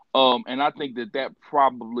 And I think that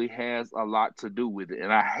probably has a lot to do with it.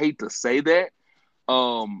 And I hate to say that,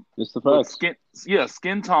 It's the but facts.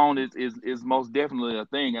 skin tone is most definitely a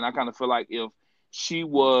thing. And I kind of feel like if she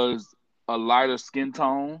was a lighter skin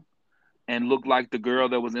tone and looked like the girl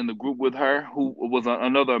that was in the group with her, who was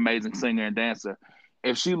another amazing singer and dancer.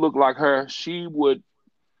 If she looked like her, she would.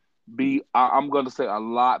 I'm going to say a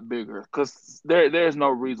lot bigger because there's no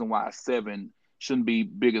reason why Sevyn shouldn't be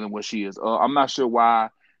bigger than what she is. I'm not sure why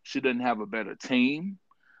she doesn't have a better team.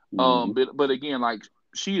 Mm-hmm. But again, like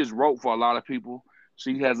she is wrote for a lot of people.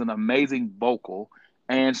 She has an amazing vocal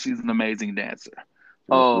and she's an amazing dancer.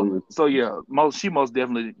 Absolutely. So yeah, she most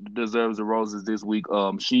definitely deserves the roses this week.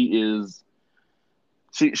 She's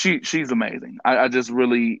amazing. I just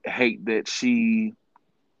really hate that she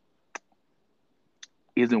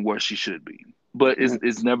isn't where she should be. But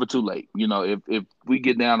it's never too late. You know, if we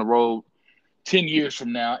get down the road 10 years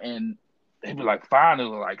from now and they be like,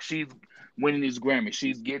 finally, like she's winning these Grammys,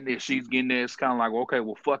 she's getting this, she's getting this. It's kind of like, okay,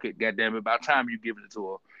 well, fuck it, goddamn it. About time you giving it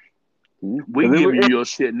to her. We giving you your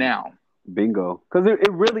shit now. Bingo. Because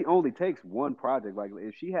it really only takes one project. Like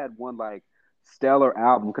if she had one like stellar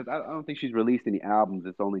album, because I don't think she's released any albums.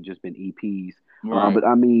 It's only just been EPs. Right. But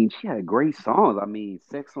I mean, she had great songs. I mean,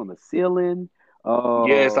 "Sex on the Ceiling."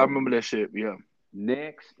 Yes, I remember that shit. Yeah.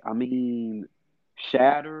 Next, I mean,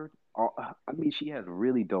 "Shattered." I mean, she has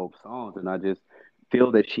really dope songs, and I just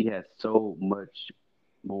feel that she has so much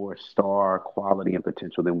more star quality and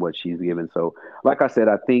potential than what she's given. So, like I said,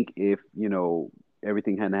 I think if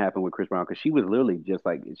everything hadn't happened with Chris Brown, because she was literally just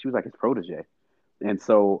like she was like his protege, and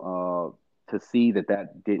so to see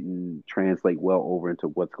that didn't translate well over into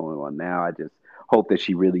what's going on now, I just hope that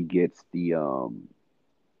she really gets the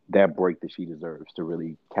that break that she deserves to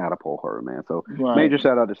really catapult her, man. So Right. major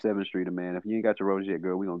shout out to Sevyn Streeter, man. If you ain't got your roses yet,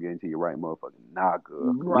 girl, we gonna get into you right motherfucking nah,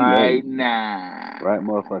 girl. We love Right you. now. Right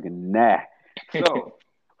motherfucking nah. So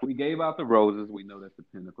we gave out the roses. We know that's the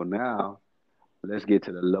pinnacle. Now let's get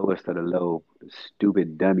to the lowest of the low. The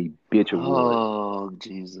stupid dummy bitch award. Oh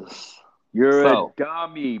Jesus. You're a So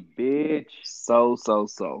dummy, bitch. so.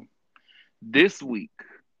 This week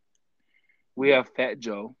we have Fat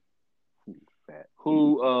Joe Fat.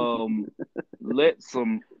 who let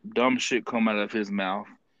some dumb shit come out of his mouth.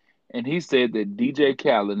 And he said that DJ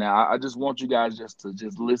Khaled. Now, I just want you guys just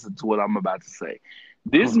listen to what I'm about to say.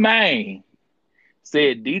 This man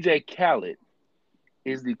said DJ Khaled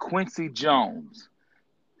is the Quincy Jones.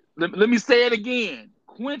 Let me say it again.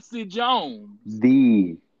 Quincy Jones,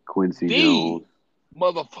 The Quincy the Jones.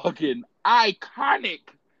 motherfucking iconic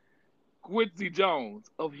Quincy Jones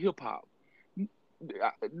of hip hop.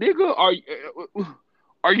 Nigga,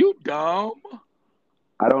 are you dumb?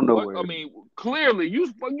 I don't know What where. I mean, clearly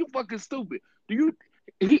you fucking stupid. Do you?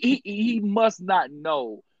 He must not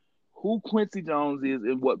know who Quincy Jones is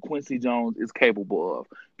and what Quincy Jones is capable of,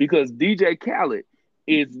 because DJ Khaled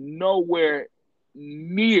is nowhere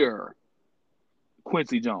near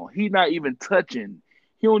Quincy Jones. He's not even touching.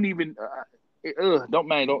 He don't even. Don't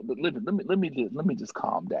man. Don't let me just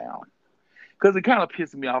calm down, because it kind of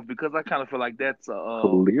pissed me off, because I kind of feel like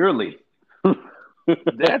Clearly.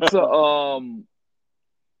 that's a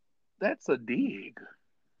that's a dig.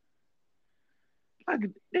 Like,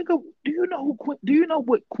 nigga, do you know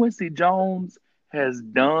what Quincy Jones has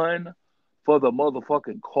done for the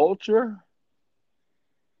motherfucking culture?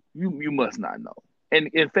 You must not know. And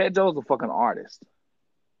Fat Joe's a fucking artist.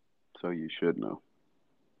 So you should know.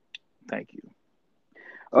 Thank you.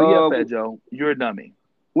 So yeah, Uh, Fat Joe, you're a dummy.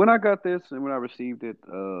 when I got this and when I received it,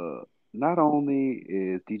 not only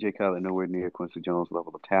is DJ Khaled nowhere near Quincy Jones'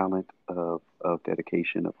 level of talent, of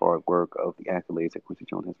dedication, of hard work, of the accolades that Quincy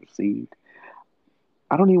Jones has received,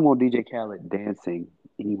 I don't even want DJ Khaled dancing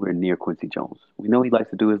anywhere near Quincy Jones. We know he likes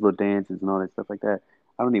to do his little dances and all that stuff like that.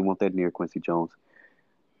 I don't even want that near Quincy Jones.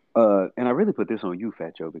 And I really put this on you,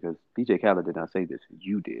 Fat Joe, because DJ Khaled did not say this.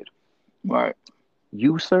 You did. Right.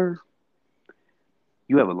 You, sir,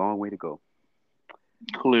 you have a long way to go.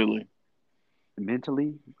 Clearly.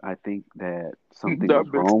 Mentally, I think that something is That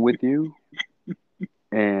bitch. wrong with you.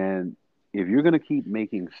 And if you're going to keep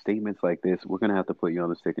making statements like this, we're going to have to put you on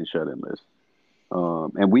the sick and shut in list.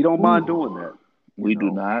 And we don't mind doing that. We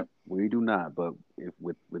do not. We do not. But if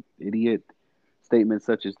with idiot statements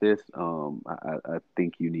such as this, I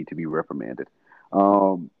think you need to be reprimanded.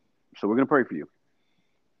 So we're going to pray for you.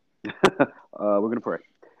 We're going to pray.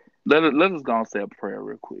 Let us go and say a prayer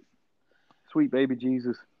real quick. Sweet baby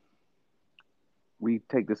Jesus, we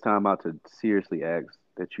take this time out to seriously ask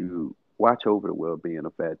that you watch over the well-being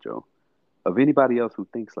of Fat Joe, of anybody else who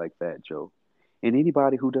thinks like Fat Joe, and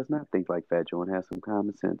anybody who does not think like Fat Joe and has some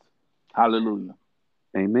common sense. Hallelujah.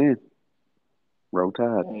 Amen. Roll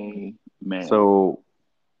Tide. Amen. So,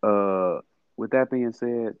 with that being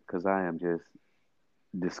said, because I am just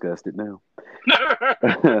disgusted now,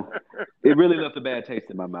 it really left a bad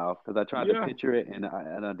taste in my mouth because I tried to picture it and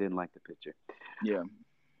I didn't like the picture. Yeah.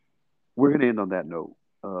 We're gonna end on that note.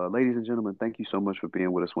 Ladies and gentlemen, thank you so much for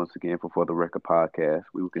being with us once again for the Record Podcast.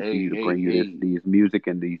 We will Hey, continue to hey, bring you hey. these music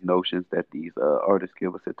and these notions that these artists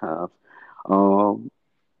give us at times. Um,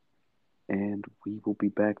 and we will be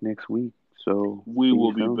back next week. So We see you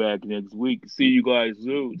will be soon. back next week. See you guys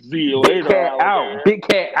soon. See you Big later, cat out. alligator. Big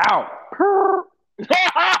cat out.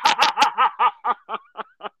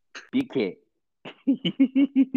 Big cat.